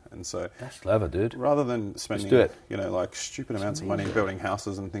home. And so That's clever, dude. rather than spending, do it. you know, like stupid amounts of money building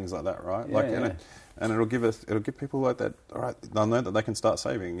houses and things like that, right? Yeah, Like, yeah. and it'll give people like that. All right, they'll know that they can start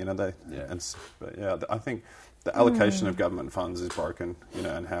saving. You know, but I think the allocation of government funds is broken. You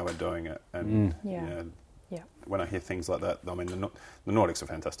know, and how we're doing it. And Yeah. you know, Yeah. when I hear things like that, I mean, the Nordics are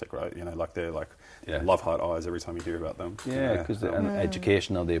fantastic, right? You know, like they're like Yeah. love heart eyes every time you hear about them. Yeah, because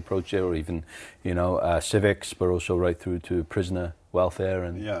education, how they approach it, or even, you know, civics, but also right through to prisoner welfare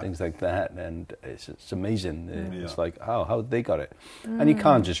and things like that. And it's amazing. It's like, how they got it. And you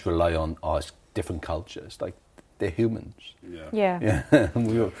can't just rely on us, different cultures. Like, they're humans. Yeah. Yeah,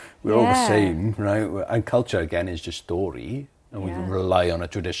 we're all the Yeah. same, right? And culture, again, is just story. And we Yeah. rely on a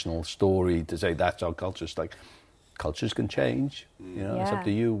traditional story to say that's our culture. It's like, cultures can change. You know, it's up Yeah.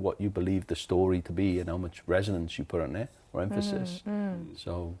 to you what you believe the story to be and how much resonance you put on it or emphasis.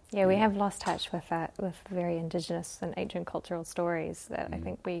 So Yeah, we have lost touch with that, with very indigenous and ancient cultural stories that I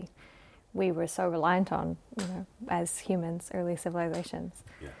think we were so reliant on, you know, as humans, early civilizations,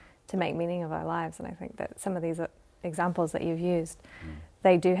 to make meaning of our lives. And I think that some of these examples that you've used,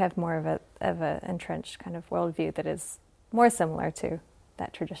 they do have more of a entrenched kind of worldview that is more similar to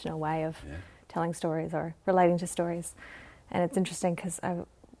that traditional way of telling stories or relating to stories. And it's interesting because I'm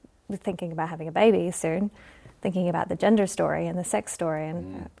thinking about having a baby soon, thinking about the gender story and the sex story,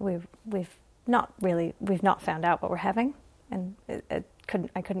 and we've not found out what we're having, and I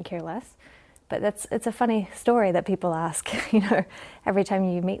couldn't care less. But it's a funny story that people ask. You know, every time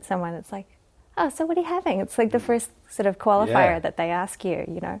you meet someone, it's like, oh, so what are you having? It's like the first sort of qualifier that they ask you.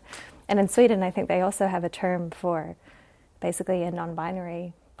 You know, and in Sweden, I think they also have a term for basically a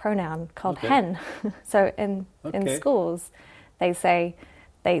non-binary pronoun called hen. So in schools, they say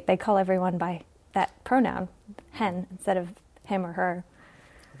they call everyone by that pronoun, hen, instead of him or her.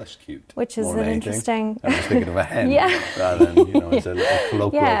 that's cute. Which is more than an anything. interesting. I was thinking of a hen Yeah. rather than, you know, it's a little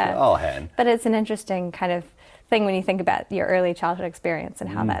colloquial, Yeah. oh, hen. But it's an interesting kind of thing when you think about your early childhood experience and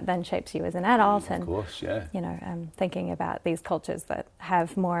how that then shapes you as an adult. Of course, yeah. You know, thinking about these cultures that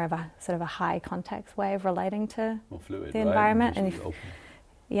have more of a sort of a high context way of relating to More fluid, the right? environment. And Open.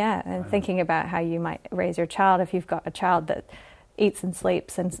 and thinking about how you might raise your child if you've got a child that eats and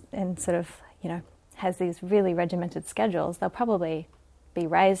sleeps and sort of, you know, has these really regimented schedules, they'll probably be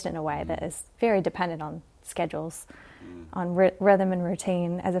raised in a way that is very dependent on schedules, on rhythm and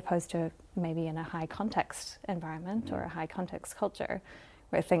routine, as opposed to maybe in a high context environment or a high context culture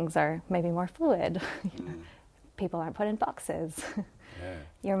where things are maybe more fluid. You know, people aren't put in boxes. Yeah.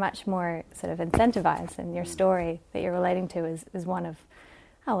 You're much more sort of incentivized, and your story that you're relating to is one of,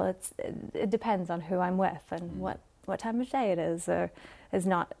 oh, well, it depends on who I'm with and what time of day it is, or is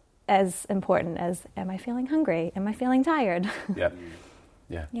not as important as, am I feeling hungry? Am I feeling tired? Yeah,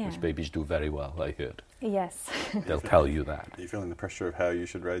 Yeah. which babies do very well, I heard. Yes. They'll tell you that. Are you feeling the pressure of how you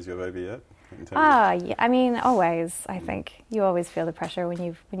should raise your baby yet? Yeah. I mean, always. I think you always feel the pressure when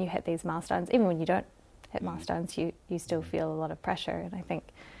you hit these milestones. Even when you don't hit milestones, you still feel a lot of pressure. And I think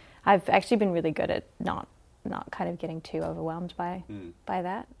I've actually been really good at not kind of getting too overwhelmed by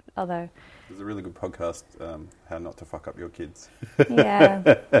that. Although there's a really good podcast, How Not to Fuck Up Your Kids. Yeah.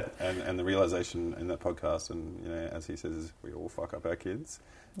 and the realization in that podcast, and you know, as he says, we all fuck up our kids.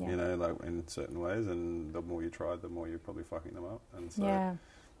 Yeah. You know, like in certain ways, and the more you try, the more you're probably fucking them up. And so, Yeah.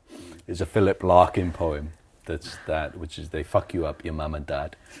 There's a Philip Larkin poem which is they fuck you up, your mum and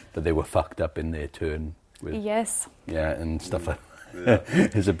dad, but they were fucked up in their turn. With, Yes. Yeah, and stuff like Yeah.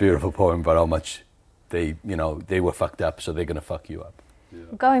 that. It's a beautiful poem about how much they were fucked up, so they're going to fuck you up. Yeah.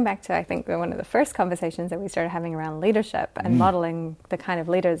 Going back to, I think, one of the first conversations that we started having around leadership and modeling the kind of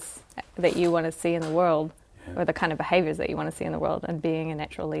leaders that you want to see in the world, or the kind of behaviors that you want to see in the world, and being a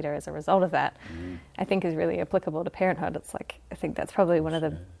natural leader as a result of that, I think is really applicable to parenthood. It's like, I think that's probably one of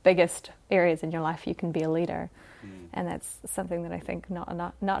the biggest areas in your life you can be a leader. And that's something that I think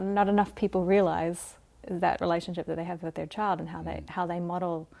not enough people realize, is that relationship that they have with their child, and how they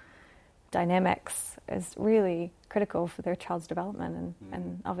model dynamics is really critical for their child's development,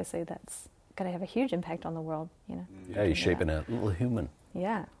 and obviously that's going to have a huge impact on the world, you know. Yeah, you're shaping a little human.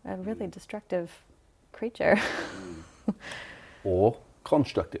 Yeah, a really destructive creature. Or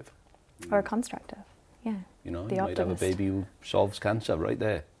constructive. Or constructive, yeah. You know, The you might have a optimist. baby who solves cancer right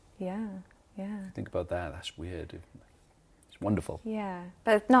there. Yeah. Think about that. That's weird. It's wonderful. Yeah,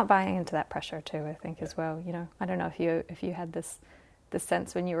 but not buying into that pressure too, I think, as well. You know, I don't know if you had this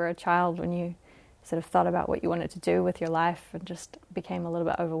sense when you were a child, when you sort of thought about what you wanted to do with your life, and just became a little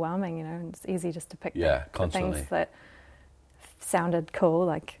bit overwhelming, you know, and it's easy just to pick the constantly. things that sounded cool,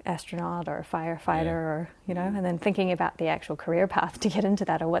 like astronaut or firefighter, or, you know, and then thinking about the actual career path to get into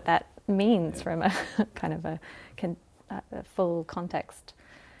that, or what that means from a kind of a full context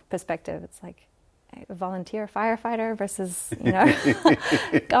perspective. It's like a volunteer firefighter versus, you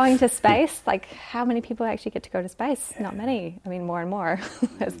know, going to space. Like, how many people actually get to go to space? Not many. I mean, more and more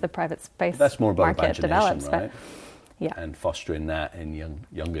as the private space That's more about market imagination, develops. right? But yeah, And fostering that in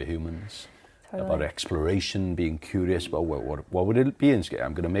younger humans. Totally. About exploration, being curious about what would it be in skate.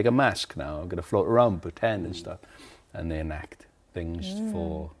 I'm going to make a mask now. I'm going to float around, pretend and stuff. And they enact things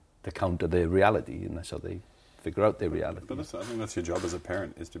to counter their reality, and that's how they figure out their reality. But I think that's your job as a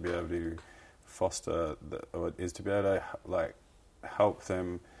parent, is to be able to foster, is to be able to like help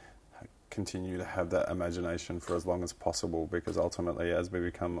them continue to have that imagination for as long as possible, because ultimately as we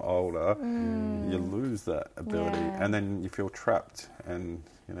become older, you lose that ability, and then you feel trapped, and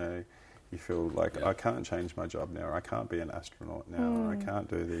you know, you feel like I can't change my job now, or I can't be an astronaut now, or I can't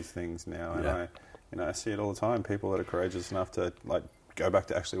do these things now, and I see it all the time. People that are courageous enough to like go back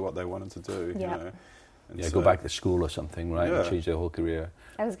to actually what they wanted to do, you know. And go back to school or something, right? And change their whole career.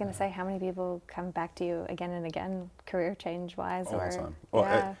 I was going to say, how many people come back to you again and again, career change wise? All or the time.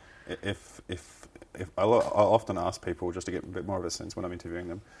 Well, if I'll often ask people, just to get a bit more of a sense when I'm interviewing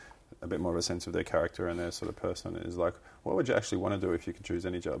them, a bit more of a sense of their character and their sort of person, is like, what would you actually want to do if you could choose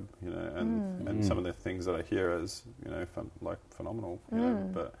any job, you know? And some of the things that I hear as, you know, phenomenal, you know,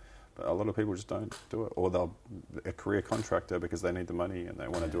 but a lot of people just don't do it, or they'll a career contractor because they need the money and they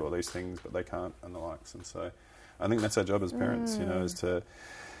want to do all these things but they can't, and the likes. And so I think that's our job as parents, you know, is to,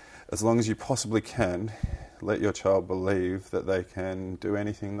 as long as you possibly can, let your child believe that they can do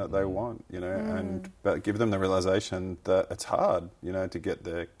anything that they want, you know, but give them the realization that it's hard, you know, to get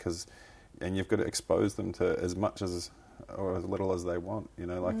there, and you've got to expose them to as much as or as little as they want, you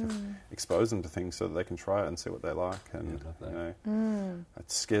know, like expose them to things so that they can try it and see what they like, and you know,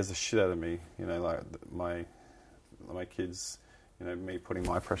 it scares the shit out of me, you know, like my kids, you know, me putting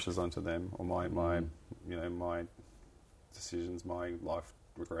my pressures onto them, or my you know, my decisions, my life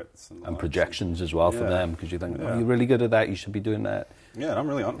regrets and and projections as well for them, because you think, oh, you're really good at that, you should be doing that. Yeah, and I'm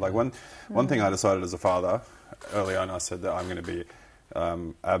really on. Like one thing I decided as a father early on, I said that I'm going to be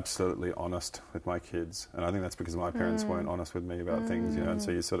absolutely honest with my kids, and I think that's because my parents weren't honest with me about things, you know. And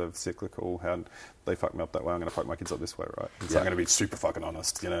so you're sort of cyclical. How they fuck me up that way, I'm going to fuck my kids up this way, right? And so I'm going to be super fucking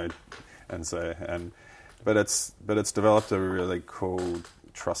honest, you know. And so but it's developed a really cool,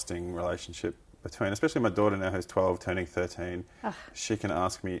 trusting relationship between, especially my daughter now, who's 12, turning 13. Ugh. She can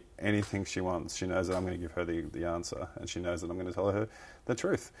ask me anything she wants. She knows that I'm going to give her the answer, and she knows that I'm going to tell her the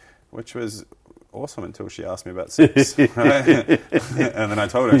truth, which was awesome until she asked me about sex. Right? And then I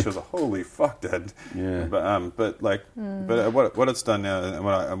told her, and she was like, "Holy fuck, Dad!" Yeah. But what it's done now,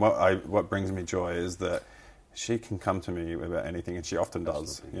 and what brings me joy is that she can come to me about anything, and she often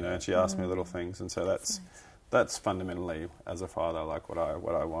does. You know, and she asks me little things, and so that's fundamentally, as a father, like what I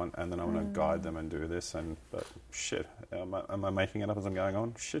want, and then I want to guide them and do this. But shit, am I making it up as I'm going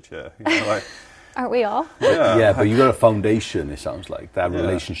on? Shit, yeah. You know, like, aren't we all? Yeah, but you got a foundation. It sounds like that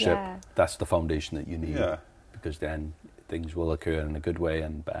relationship. Yeah. That's the foundation that you need. Yeah. Because then things will occur in a good way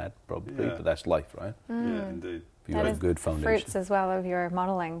and bad, probably. Yeah. But that's life, right? Yeah, indeed. You got a good foundation. Fruits as well of your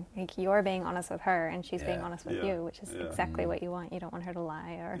modeling. Like, you're being honest with her, and she's being honest with you, which is exactly what you want. You don't want her to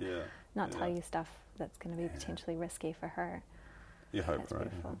lie or not tell you stuff that's going to be potentially risky for her. You hope, right?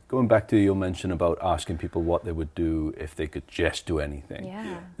 Beautiful. Going back to your mention about asking people what they would do if they could just do anything.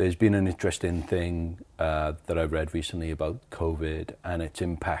 Yeah. There's been an interesting thing that I read recently about COVID and its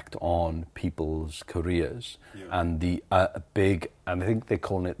impact on people's careers and the big, and I think they're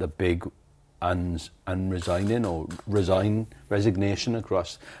calling it the big unresigning or resignation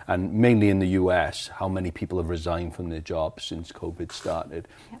across, and mainly in the US, how many people have resigned from their jobs since COVID started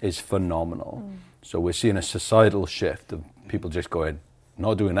is phenomenal. So we're seeing a societal shift of people just going,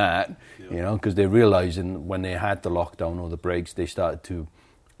 not doing that, you know, because they're realizing when they had the lockdown or the breaks, they started to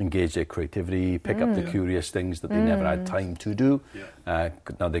engage their creativity, pick up the curious things that they never had time to do. Now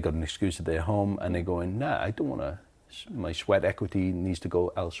they got an excuse at their home, and they're going, nah, I don't want to, my sweat equity needs to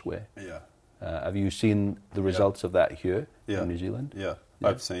go elsewhere. Have you seen the results of that here in New Zealand? Yeah.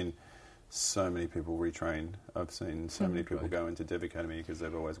 I've seen so many people retrain. I've seen so many people go into Dev Academy because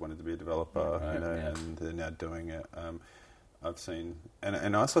they've always wanted to be a developer, and they're now doing it. I've seen,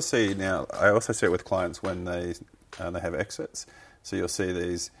 and I also see now, I also see it with clients when they have exits. So you'll see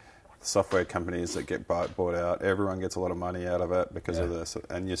these software companies that get bought out. Everyone gets a lot of money out of it because of this,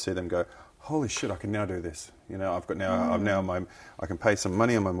 and you see them go, holy shit, I can now do this. You know, I can pay some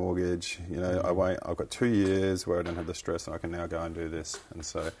money on my mortgage. You know, I've got 2 years where I don't have the stress, and I can now go and do this. And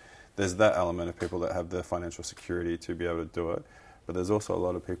so there's that element of people that have the financial security to be able to do it. But there's also a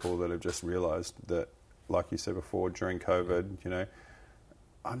lot of people that have just realised that, like you said before, during COVID, you know,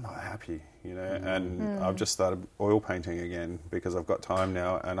 I'm not happy, you know, and I've just started oil painting again because I've got time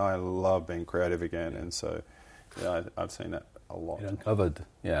now, and I love being creative again. And so, I've seen that a lot. It uncovered,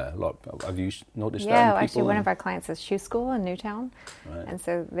 a lot. Have you noticed that? Yeah, actually, one of our clients is Shoe School in Newtown, and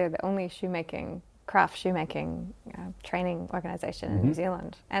so they're the only craft shoemaking training organisation in New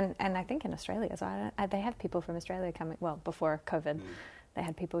Zealand, and I think in Australia as well. They have people from Australia coming. Well, before COVID, they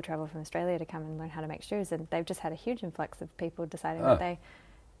had people travel from Australia to come and learn how to make shoes, and they've just had a huge influx of people deciding that they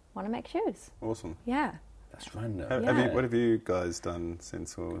want to make shoes. Awesome. Yeah. That's random. What have you guys done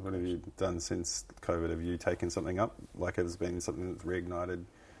since, or what have you done since COVID? Have you taken something up? Like, has it been something that's reignited,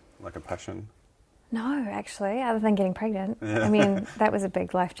 like a passion? No, actually, other than getting pregnant. I mean, that was a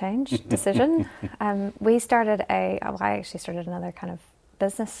big life change decision. I actually started another kind of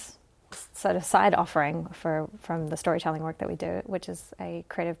business sort of side offering from the storytelling work that we do, which is a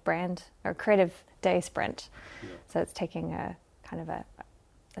creative brand or creative day sprint. So it's taking a kind of a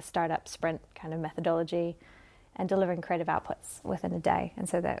startup sprint kind of methodology and delivering creative outputs within a day. And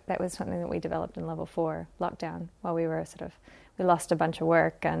so that was something that we developed in level 4 lockdown while we lost a bunch of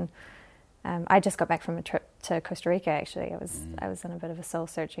work. And I just got back from a trip to Costa Rica, actually. I was on a bit of a soul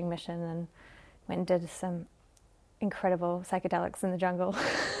searching mission and went and did some incredible psychedelics in the jungle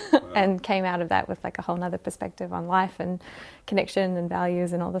and came out of that with like a whole nother perspective on life and connection and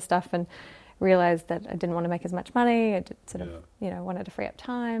values and all this stuff, and realized that I didn't want to make as much money. I wanted to free up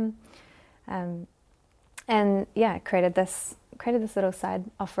time, and created this little side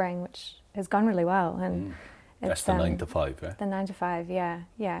offering which has gone really well. And that's the 9 to 5, right? The 9 to 5, yeah,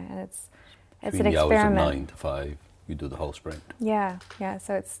 and it's between an the experiment. Hours of 9 to 5, you do the whole sprint. Yeah.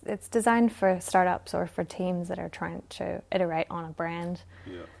 So it's designed for startups or for teams that are trying to iterate on a brand,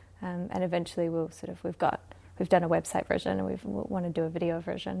 and eventually we've done a website version, and we want to do a video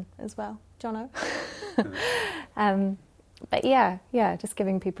version as well, Jono. But just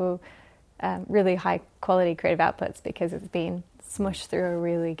giving people really high quality creative outputs because it's been smushed through a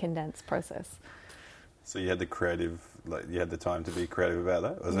really condensed process. So you had the you had the time to be creative about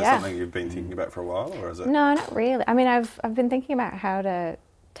that? Was that Yeah. something you've been thinking about for a while, or is it? No, not really. I mean, I've been thinking about how to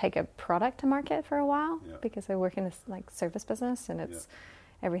take a product to market for a while because I work in this like service business, and it's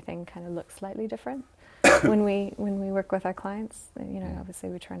everything kind of looks slightly different when we work with our clients. You know, obviously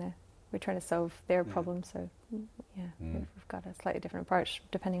we're trying to solve their problems, so we've got a slightly different approach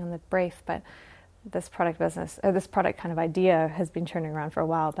depending on the brief. But this product business, or this product kind of idea, has been churning around for a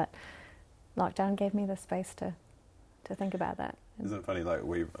while. But lockdown gave me the space to think about that. Isn't it funny, like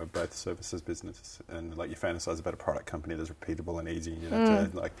we are both services business, and like you fantasize about a product company that's repeatable and easy, you know,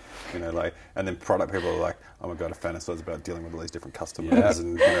 to like, you know, like, and then product people are like, oh my God, I fantasize about dealing with all these different customers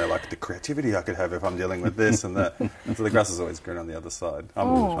and, you know, like the creativity I could have if I'm dealing with this and that. And so the grass is always green on the other side.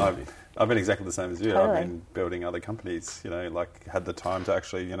 I've been exactly the same as you. Totally. I've been building other companies, you know, like had the time to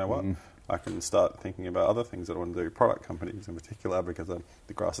actually, you know what, I can start thinking about other things that I want to do, product companies in particular, because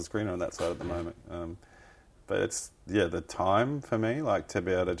the grass is greener on that side at the moment. But it's, the time for me, like to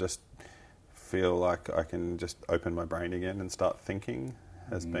be able to just feel like I can just open my brain again and start thinking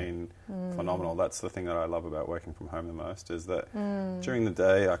has been phenomenal. That's the thing that I love about working from home the most, is that during the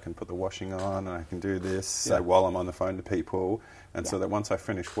day I can put the washing on and I can do this while I'm on the phone to people. And so that once I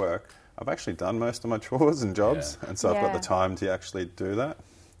finish work, I've actually done most of my chores and jobs. And so I've got the time to actually do that.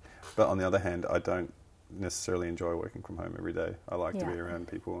 But on the other hand, I don't necessarily enjoy working from home every day. I like to be around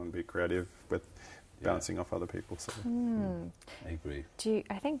people and be creative with bouncing off other people. So I agree.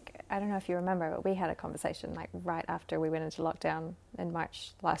 I don't know if you remember, but we had a conversation like right after we went into lockdown in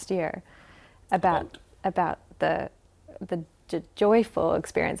March last year about the joyful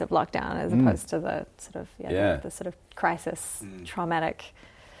experience of lockdown as opposed to the sort of the sort of crisis, traumatic,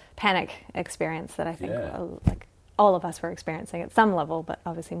 panic experience that I think like all of us were experiencing at some level, but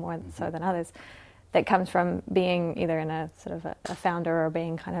obviously more so than others. That comes from being either in a sort of a founder or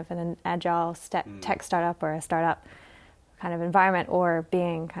being kind of in an agile tech startup or a startup kind of environment, or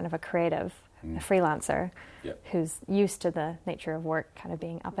being kind of a creative, a freelancer who's used to the nature of work kind of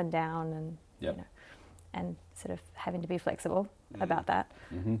being up and down and you know, and sort of having to be flexible about that.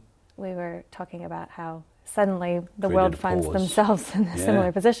 We were talking about how suddenly the world finds themselves in a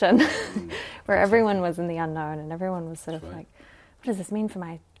similar position where everyone was in the unknown and everyone was sort of like, what does this mean for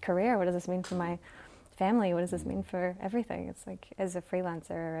my career? What does this mean for my family? What does this mean for everything? It's like, as a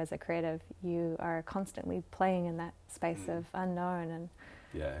freelancer or as a creative, you are constantly playing in that space of unknown. And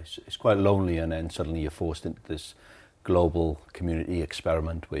it's quite lonely, and then suddenly you're forced into this global community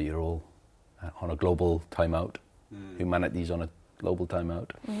experiment where you're all on a global timeout. Humanity's on a global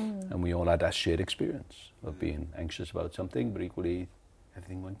timeout, and we all had that shared experience of being anxious about something, but equally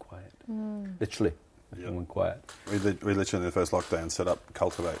everything went quiet. Literally. Everything went quiet. We literally in the first lockdown set up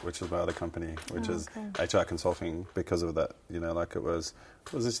Cultivate, which is my other company, which is HR consulting, because of that. You know, like it was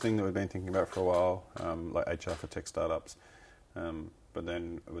this thing that we've been thinking about for a while, like HR for tech startups. But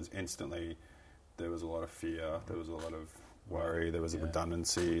then it was instantly, there was a lot of fear, there was a lot of worry, there was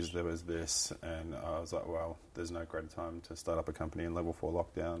redundancies, there was this, and I was like, well, there's no greater time to start up a company in level 4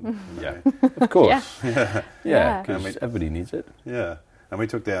 lockdown. You know? Of course. Because everybody needs it. Yeah. And we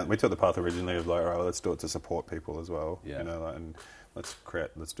took the path originally of like, all right, let's do it to support people as well. You know, like, and let's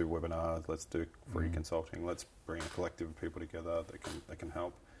do webinars, let's do free consulting, let's bring a collective of people together that can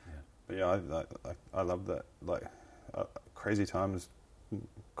help. But I love that. Like crazy times,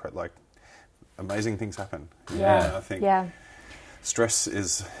 like amazing things happen. Yeah, I think stress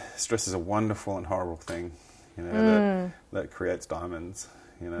is a wonderful and horrible thing. You know, that creates diamonds.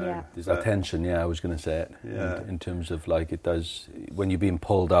 You know, there's that tension. I was going to say it. In terms of like, it does, when you're being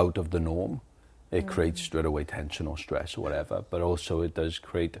pulled out of the norm, it creates straight away tension or stress or whatever. But also it does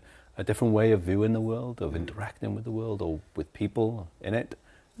create a different way of viewing the world, of interacting with the world or with people in it,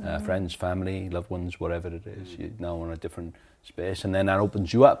 friends, family, loved ones, whatever it is. You're now on a different space, and then that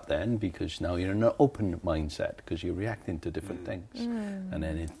opens you up then, because now you're in an open mindset because you're reacting to different things. And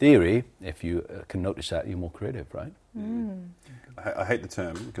then in theory, if you can notice that, you're more creative, right? I hate the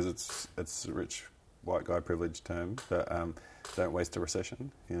term because it's a rich white guy privilege term, but don't waste a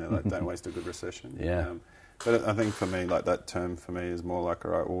recession. You know, like don't waste a good recession. But I think for me, like that term for me is more like,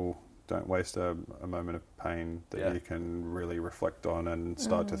 all right, well, don't waste a moment of pain that you can really reflect on and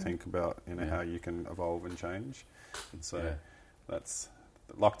start to think about, you know, how you can evolve and change. And so that's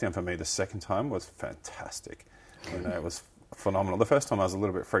lockdown for me. The second time was fantastic. You know, it was phenomenal. The first time I was a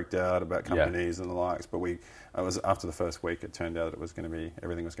little bit freaked out about companies and the likes, but I was after the first week, it turned out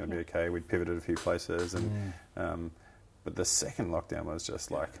everything was going to be okay. We'd pivoted a few places, and but the second lockdown was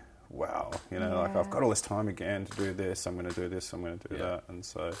just like, wow, you know, like I've got all this time again to do this. I'm going to do this. I'm going to do that, and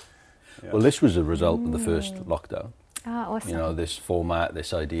so. Yeah. Well, this was a result of the first lockdown. Oh, awesome. You know, this format,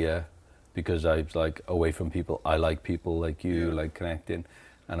 this idea, because I was like away from people. I like people like you, like connecting.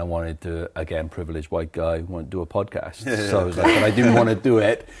 And I wanted to, again, privileged white guy, want to do a podcast. So I was like, but I didn't want to do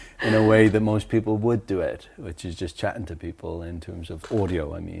it in a way that most people would do it, which is just chatting to people in terms of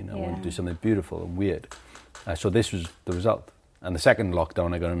audio. I mean, I wanted to do something beautiful and weird. So this was the result. And the second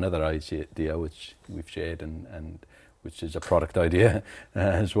lockdown, I got another idea, which we've shared, and which is a product idea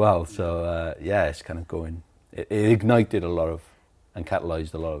as well. So yeah, it's kind of going. It ignited a lot of, and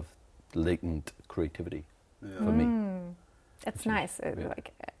catalyzed a lot of latent creativity for me. It's nice.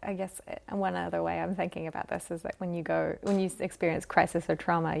 Like, I guess one other way I'm thinking about this is that when you experience crisis or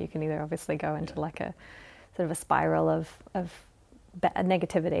trauma, you can either obviously go into like a sort of a spiral of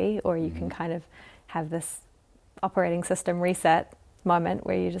negativity, or you can kind of have this operating system reset moment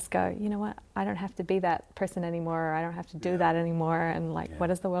where you just go, you know what, I don't have to be that person anymore, or I don't have to do that anymore, and like, what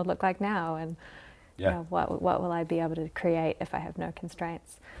does the world look like now, and you know, what will I be able to create if I have no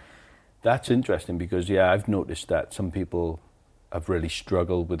constraints? That's interesting, because I've noticed that some people have really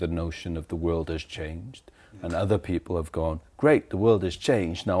struggled with the notion of the world has changed, and other people have gone, great, the world has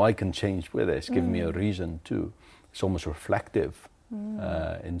changed, now I can change with it. It's given me a reason to. It's almost reflective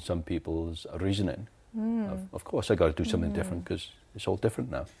in some people's reasoning. Of course, I got to do something different, because it's all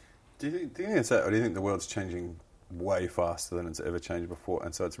different now. Do you think it's that, or do you think the world's changing way faster than it's ever changed before,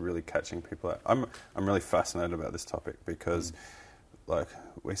 and so it's really catching people out? I'm really fascinated about this topic, because like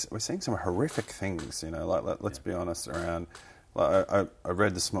we're seeing some horrific things, you know, like let's be honest, around. Like I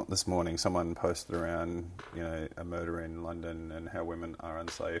read this morning, someone posted around, you know, a murder in London and how women are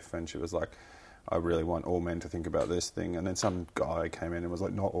unsafe, and she was like, I really want all men to think about this thing. And then some guy came in and was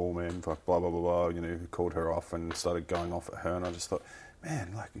like, not all men, like blah, blah, blah, blah, you know, who called her off and started going off at her. And I just thought,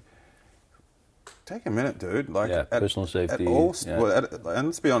 man, like, take a minute, dude. Like, personal safety. And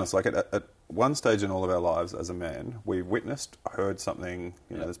let's be honest, like at one stage in all of our lives as a man, we've witnessed, heard something,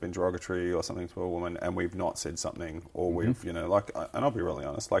 you know, that's been derogatory or something to a woman, and we've not said something, or we've, you know, like, and I'll be really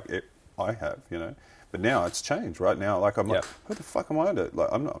honest, like, I have, you know. But now it's changed, right? Now, like, I'm like, who the fuck am I to? Like,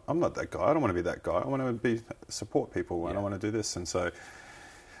 I'm not that guy. I don't want to be that guy. I want to support people, and I want to do this. And so,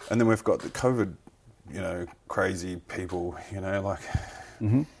 and then we've got the COVID, you know, crazy people, you know, like,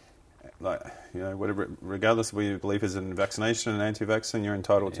 like, you know, whatever. Regardless of what your belief is in vaccination and anti-vaccine, you're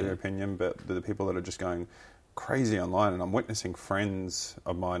entitled to your opinion. But the people that are just going crazy online, and I'm witnessing friends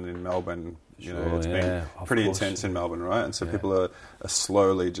of mine in Melbourne. You know, it's been pretty intense in Melbourne, right? And so people are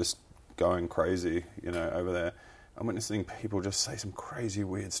slowly just going crazy, you know, over there. I'm witnessing people just say some crazy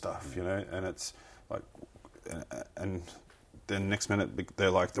weird stuff, you know, and it's like, and then next minute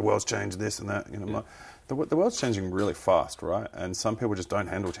they're like, the world's changed this and that, you know. Like, the world's changing really fast, right? And some people just don't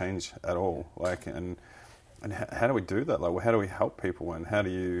handle change at all. Like, and how do we do that? Like, how do we help people, and how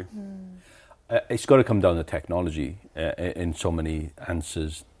do you? It's got to come down to technology in so many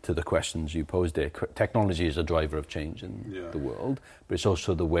answers to the questions you posed there. Technology is a driver of change in the world, but it's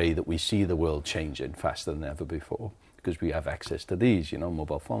also the way that we see the world changing faster than ever before, because we have access to these, you know,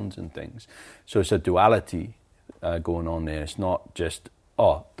 mobile phones and things. So it's a duality going on there. It's not just,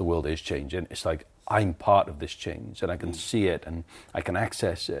 the world is changing. It's like, I'm part of this change, and I can see it and I can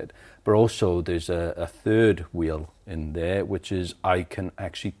access it. But also there's a third wheel in there, which is I can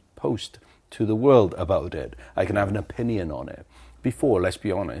actually post to the world about it. I can have an opinion on it. Before, let's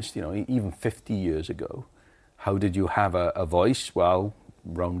be honest, you know, even 50 years ago, how did you have a voice? Well,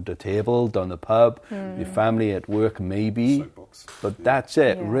 round the table, down the pub, your family at work maybe, Soapbox. But that's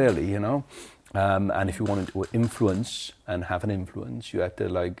it, really, you know. And if you wanted to influence and have an influence, you had to,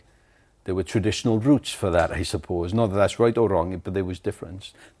 like, there were traditional routes for that, I suppose. Not that that's right or wrong, but there was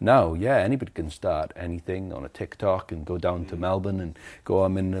difference. Now, anybody can start anything on a TikTok and go down to Melbourne and go,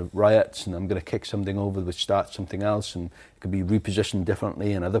 I'm in the riots and I'm going to kick something over which starts something else, and it could be repositioned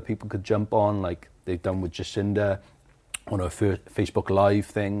differently, and other people could jump on, like they've done with Jacinda on her Facebook Live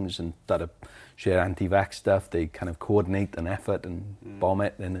things, and that share anti-vax stuff. They kind of coordinate an effort and bomb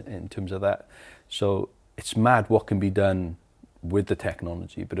it in terms of that. So it's mad what can be done with the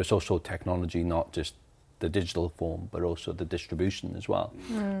technology, but it's also technology, not just the digital form, but also the distribution as well.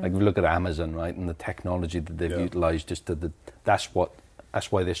 Like, if you look at Amazon, right, and the technology that they've utilized, that's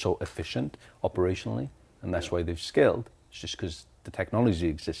why they're so efficient operationally, and that's why they've scaled. It's just because the technology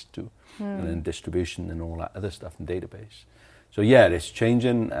exists too, and then distribution and all that other stuff, and database. So it's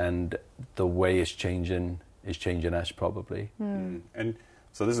changing, and the way it's changing is changing us probably. And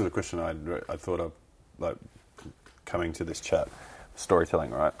so this is a question I thought of, like, coming to this chat.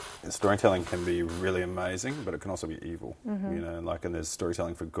 Storytelling, right? Storytelling can be really amazing, but it can also be evil, you know, like, and there's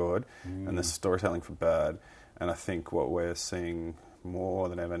storytelling for good and there's storytelling for bad. And I think what we're seeing more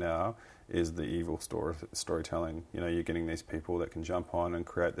than ever now is the evil storytelling. You know, you're getting these people that can jump on and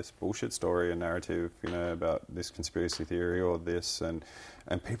create this bullshit story and narrative, you know, about this conspiracy theory or this, and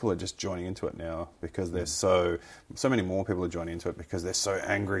people are just joining into it now because there's so many more people are joining into it because they're so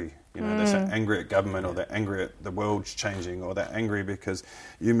angry. You know, they're so angry at government, or they're angry at the world's changing, or they're angry because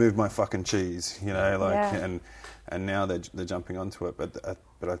you moved my fucking cheese. You know, like and now they're jumping onto it.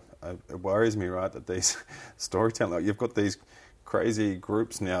 But it worries me, right, that these storytelling, like, you've got these crazy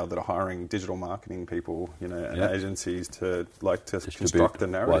groups now that are hiring digital marketing people, you know, and agencies to construct the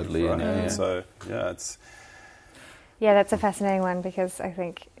narrative. Widely, right? So it's that's a fascinating one, because I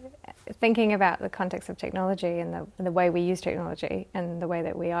think thinking about the context of technology and the way we use technology and the way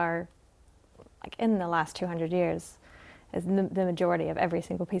that we are, like, in the last 200 years, is the majority of every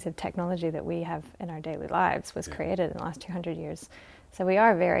single piece of technology that we have in our daily lives was created in the last 200 years. So we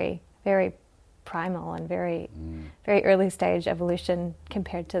are very, very primal and very early stage evolution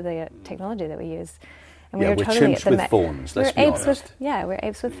compared to the technology that we use. And we're totally chimps with phones, let's be honest. We're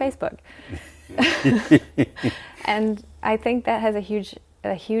apes with Facebook. And I think that has a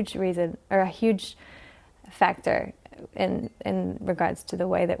huge reason, or a huge factor in regards to the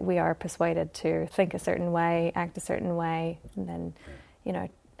way that we are persuaded to think a certain way, act a certain way, and then, you know,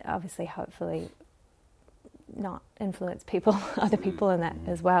 obviously, hopefully not influence other people in that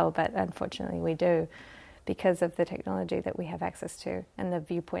as well, but unfortunately we do, because of the technology that we have access to and the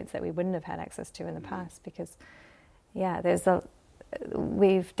viewpoints that we wouldn't have had access to in the past. Because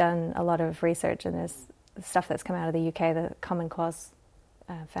we've done a lot of research, and there's stuff that's come out of the UK, the Common Cause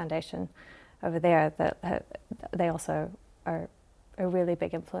Foundation over there, that they also are a really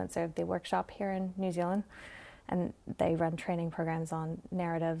big influencer of the workshop here in New Zealand. And they run training programs on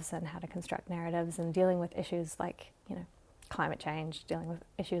narratives and how to construct narratives, and dealing with issues like, you know, climate change, dealing with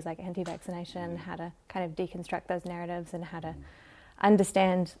issues like anti-vaccination, how to kind of deconstruct those narratives, and how to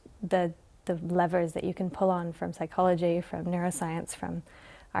understand the levers that you can pull on from psychology, from neuroscience, from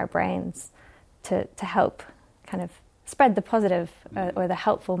our brains to help kind of spread the positive or the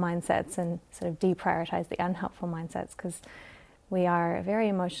helpful mindsets, and sort of deprioritize the unhelpful mindsets, because we are very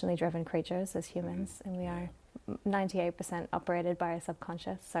emotionally driven creatures as humans, and we are 98% operated by our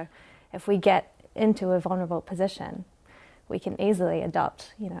subconscious. So if we get into a vulnerable position, we can easily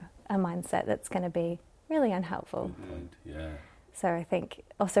adopt, you know, a mindset that's going to be really unhelpful. So I think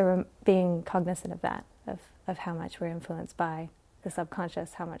also being cognizant of that, of how much we're influenced by the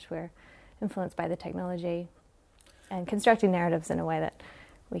subconscious, how much we're influenced by the technology, and constructing narratives in a way that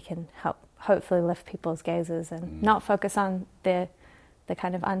we can help hopefully lift people's gazes and not focus on the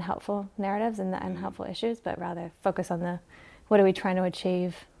kind of unhelpful narratives and the unhelpful issues, but rather focus on what are we trying to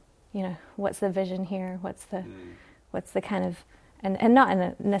achieve, you know, what's the vision here, what's the kind of, and not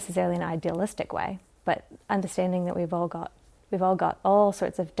in necessarily an idealistic way, but understanding that we've all got all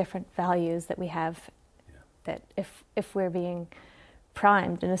sorts of different values that we have, that if we're being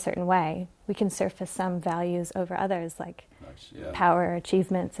primed in a certain way, we can surface some values over others, like power,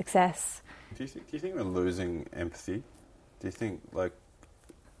 achievement, success. Do you think we're losing empathy? Do you think, like,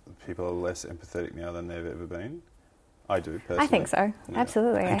 people are less empathetic now than they've ever been? I do, personally. I think so. Yeah.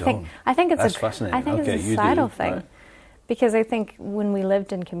 Absolutely. I think it's That's fascinating. I think it's a societal thing. Right. Because I think when we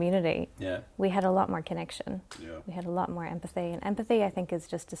lived in community, we had a lot more connection. We had a lot more empathy. And empathy, I think, is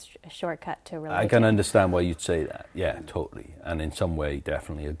just a shortcut to religion. I can understand why you'd say that. Yeah, totally. And in some way,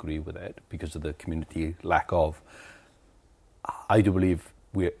 definitely agree with it because of the community lack of. I do believe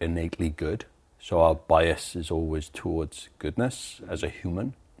we're innately good. So our bias is always towards goodness as a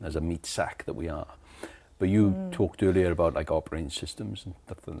human, as a meat sack that we are. But you talked earlier about like operating systems and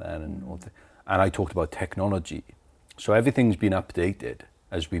stuff like that, and I talked about technology. So everything's been updated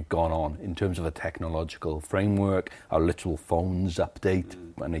as we've gone on in terms of a technological framework. Our literal phones update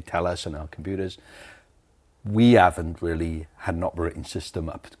when they tell us, and our computers. We haven't really had an operating system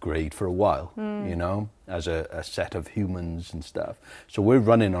upgrade for a while, you know, as a set of humans and stuff. So we're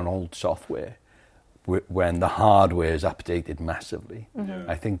running on old software when the hardware is updated massively.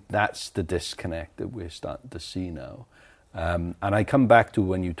 I think that's the disconnect that we're starting to see now. And I come back to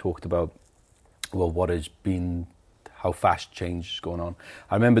when you talked about, well, what has been, how fast change is going on.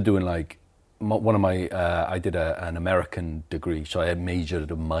 I remember doing like, one of my, I did an American degree, so I had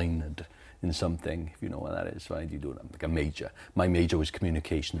majored and minored in something, if you know what that is, right? You do like a major. My major was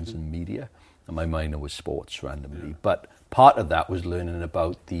communications and media, and my minor was sports randomly. But part of that was learning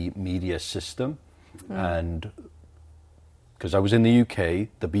about the media system and because I was in the UK,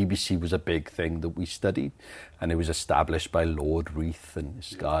 the BBC was a big thing that we studied, and it was established by Lord Reith and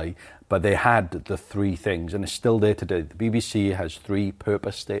this guy. But they had the three things, and it's still there today. The BBC has three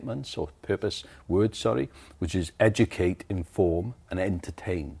purpose statements, or purpose words, which is educate, inform, and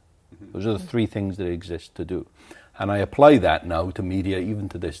entertain. Those are the three things that exist to do. And I apply that now to media even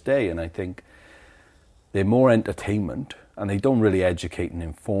to this day, and I think they're more entertainment, and they don't really educate and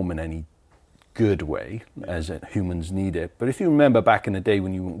inform in any good way as humans need it. But if you remember back in the day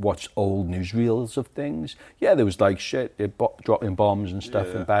when you watched old newsreels of things, there was like shit, dropping bombs and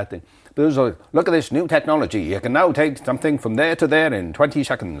stuff and bad things. But it was like, look at this new technology, you can now take something from there to there in 20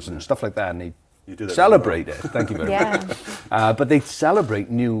 seconds and stuff like that, and they celebrate it. Thank you very much. But they celebrate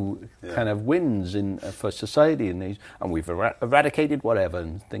new kind of wins for society, and we've eradicated whatever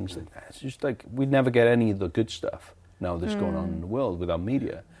and things like that. It's just like we never get any of the good stuff now that's going on in the world with our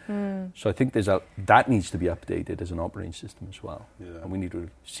media. So I think that needs to be updated as an operating system as well. And we need to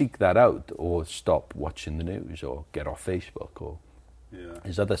seek that out, or stop watching the news, or get off Facebook, or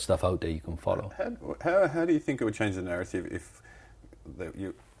there's other stuff out there you can follow. How do you think it would change the narrative if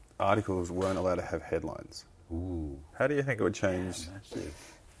articles weren't allowed to have headlines? Ooh. How do you think it would change?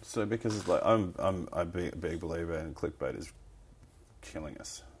 So because it's like I'm a big believer in clickbait is killing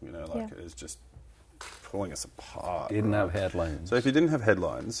us. It is just pulling us apart. Didn't have headlines. So if you didn't have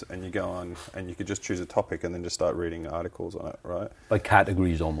headlines and you go on and you could just choose a topic and then just start reading articles on it, right? Like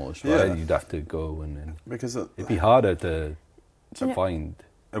categories almost, right? Yeah. You'd have to go and because it'd be harder to find.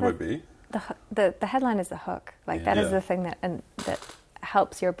 It would be. The headline is the hook. Like that is the thing that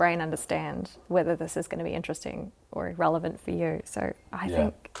helps your brain understand whether this is going to be interesting or relevant for you. So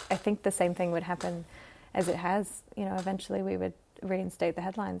I think the same thing would happen as it has. Eventually we would reinstate the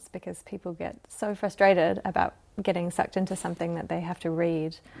headlines because people get so frustrated about getting sucked into something that they have to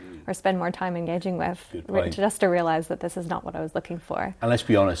read or spend more time engaging with just to realize that this is not what I was looking for. And let's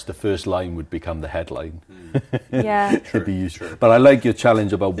be honest, the first line would become the headline. Yeah. To be used. But I like your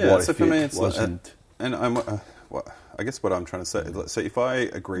challenge about what so if for me it wasn't. And I guess what I'm trying to say is, so if I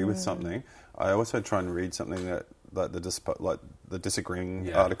agree with something, I also try and read something that the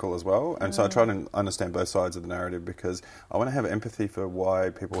disagreeing article as well, and so I try to understand both sides of the narrative because I want to have empathy for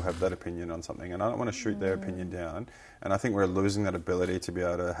why people have that opinion on something, and I don't want to shoot their opinion down. And I think we're losing that ability to be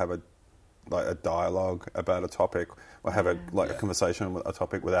able to have a dialogue about a topic, or have a conversation with a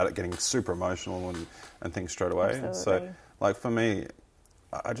topic without it getting super emotional and things straight away. Absolutely. So, like for me,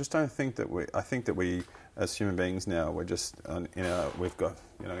 I just don't think that I think that we as human beings now, we're just we've got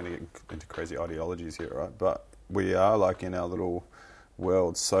going to get into crazy ideologies here, right? But we are like in our little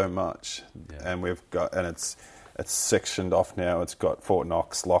world so much, and it's sectioned off now. It's got Fort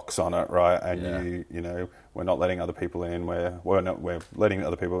Knox locks on it, right? And we're not letting other people in. We're letting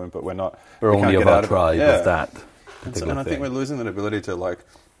other people in, but we're not. We're only of our tribe of that. And I think we're losing that ability to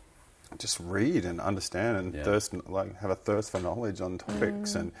just read and understand and thirst, have a thirst for knowledge on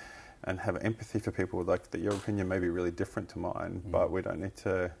topics and have empathy for people. That your opinion may be really different to mine, but we don't need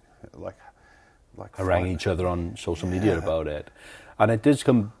to harangue each other on social media about it. And it does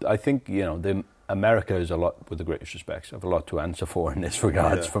come, I think, America is with the greatest respect, have a lot to answer for in this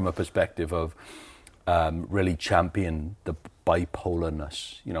regards from a perspective of really champion the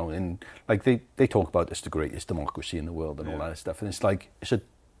bipolarness, they talk about this, the greatest democracy in the world and all that stuff. And it's a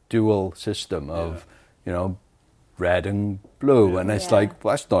dual system of, red and blue, and it's well,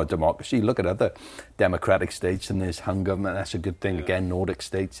 that's not a democracy. Look at other democratic states, and there's hung government. That's a good thing. Again, Nordic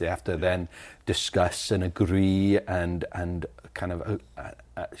states, they have to then discuss and agree and kind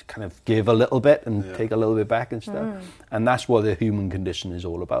of give a little bit and take a little bit back and stuff. And that's what the human condition is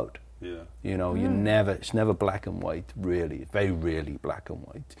all about. It's never black and white, really. Very rarely black and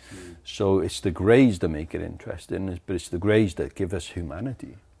white. So it's the greys that make it interesting, but it's the greys that give us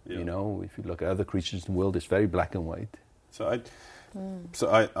humanity. If you look at other creatures in the world, it's very black and white. So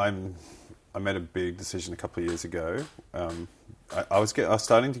I made a big decision a couple of years ago. I was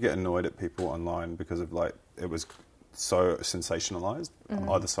starting to get annoyed at people online because of it was so sensationalized on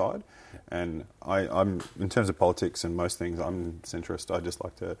either side. And I'm in terms of politics and most things, I'm centrist. I just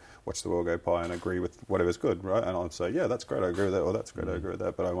like to watch the world go by and agree with whatever's good, right? And I'll say, yeah, that's great, I agree with that, or that's great, I agree with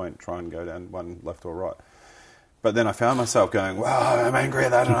that, but I won't try and go down one left or right. But then I found myself going, wow, I'm angry at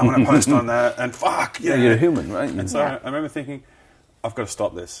that and I'm going to post on that and fuck. Yeah, you're a human, right? And so I remember thinking, I've got to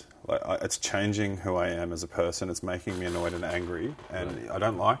stop this. It's changing who I am as a person. It's making me annoyed and angry. And I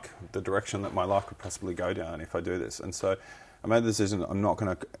don't like the direction that my life could possibly go down if I do this. And so I made the decision that I'm not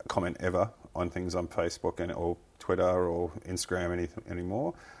going to comment ever on things on Facebook or Twitter or Instagram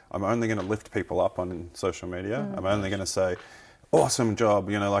anymore. I'm only going to lift people up on social media. I'm only going to say, awesome job,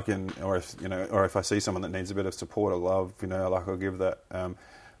 you know, or if I see someone that needs a bit of support or love, you know, like I'll give that.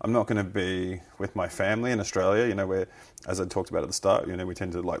 I'm not going to be with my family in Australia, you know, where, as I talked about at the start, you know, we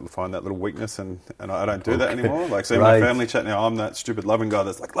tend to like find that little weakness, and I don't do that anymore. Like, see my family chat now, I'm that stupid loving guy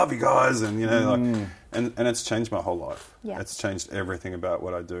that's like, love you guys, and you know, like, and it's changed my whole life. Yeah. It's changed everything about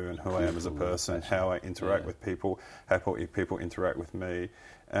what I do and who I am as a person, how I interact with people, how people interact with me.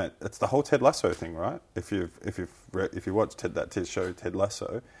 And it's the whole Ted Lasso thing, right? If you watched that show Ted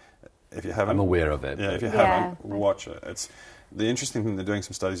Lasso, if you haven't, I'm aware of it. Yeah, if you haven't, watch it. It's the interesting thing. They're doing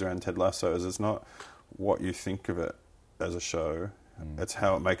some studies around Ted Lasso. Is it's not what you think of it as a show; it's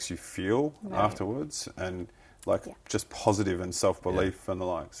how it makes you feel afterwards, and like just positive and self-belief and the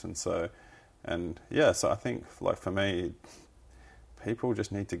likes. And so I think like for me, people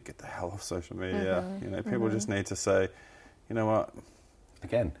just need to get the hell off social media. You know, people just need to say, you know what.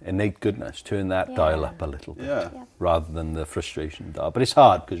 Again, innate goodness, turn that dial up a little bit rather than the frustration dial. But it's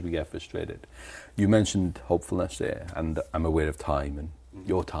hard because we get frustrated. You mentioned hopefulness there, and I'm aware of time and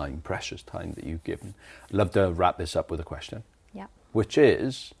your time, precious time that you've given. I'd love to wrap this up with a question, which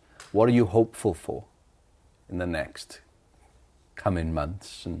is, what are you hopeful for in the next coming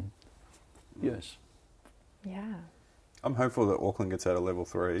months and years? Yeah. I'm hopeful that Auckland gets out of level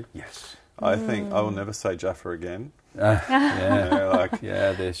 3. Yes. I think I will never say Jaffa again. They're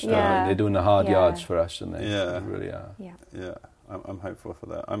doing the hard yards for us, and they really are. Yeah, I'm hopeful for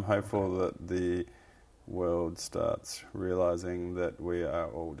that. I'm hopeful that the world starts realising that we are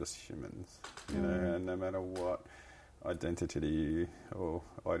all just humans, you know, and no matter what identity or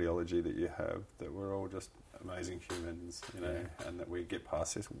ideology that you have, that we're all just amazing humans, you know, and that we get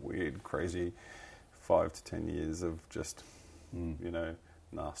past this weird, crazy 5 to 10 years of just, you know,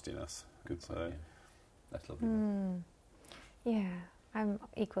 nastiness. Good. So that's lovely. Yeah, I'm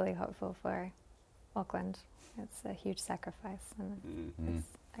equally hopeful for Auckland. It's a huge sacrifice, and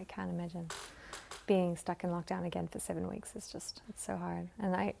I can't imagine being stuck in lockdown again for 7 weeks. It's so hard.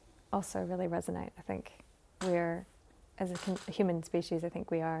 And I also really resonate. I think we're, as a human species, I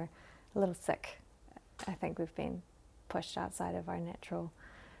think we are a little sick. I think we've been pushed outside of our natural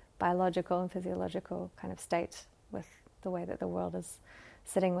biological and physiological kind of state with the way that the world is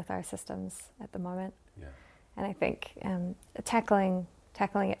sitting with our systems at the moment. Yeah. And I think tackling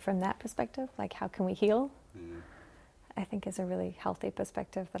it from that perspective, like how can we heal, I think is a really healthy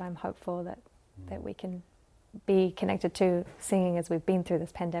perspective that I'm hopeful that we can be connected to, seeing as we've been through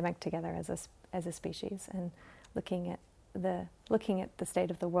this pandemic together as a species, and looking at the state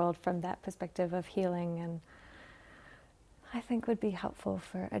of the world from that perspective of healing, and I think would be helpful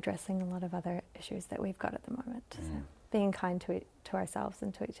for addressing a lot of other issues that we've got at the moment. So being kind to ourselves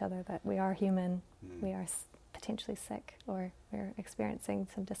and to each other, that we are human, we are potentially sick, or we're experiencing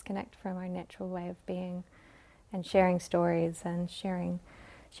some disconnect from our natural way of being, and sharing stories and sharing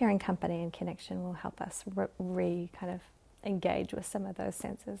company and connection will help us kind of engage with some of those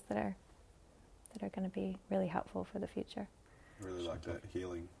senses that are going to be really helpful for the future. I really like that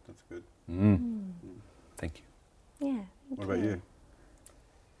healing. That's good. Thank you. Yeah. What about you?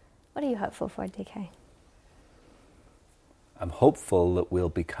 What are you hopeful for, DK? I'm hopeful that we'll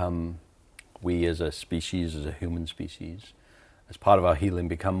become, we as a species, as a human species, as part of our healing,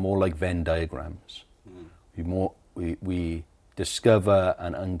 become more like Venn diagrams. We discover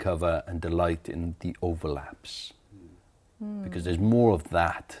and uncover and delight in the overlaps, because there's more of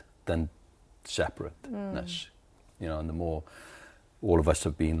that than separateness. You know, and the more all of us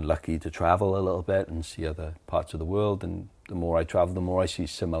have been lucky to travel a little bit and see other parts of the world, and the more I travel, the more I see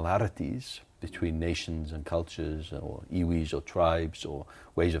similarities between nations and cultures, or iwis or tribes, or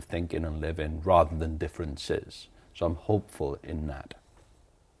ways of thinking and living, rather than differences. So I'm hopeful in that.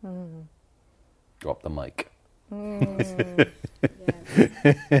 Drop the mic.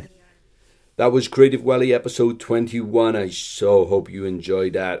 That was Creative Welly episode 21. I so hope you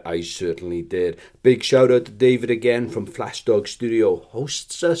enjoyed that. I certainly did. Big shout out to David again from Flashdog Studio,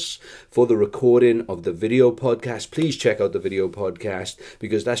 hosts us for the recording of the video podcast. Please check out the video podcast,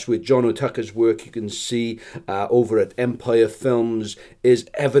 because that's where John O'Tucker's work you can see over at Empire Films is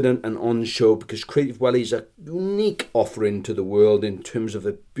evident and on show, because Creative Welly is a unique offering to the world in terms of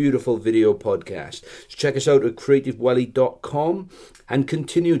a beautiful video podcast. So check us out at creativewelly.com and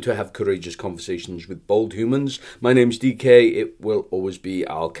continue to have courageous conversations with bold humans. My name's DK. It will always be.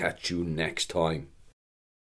 I'll catch you next time.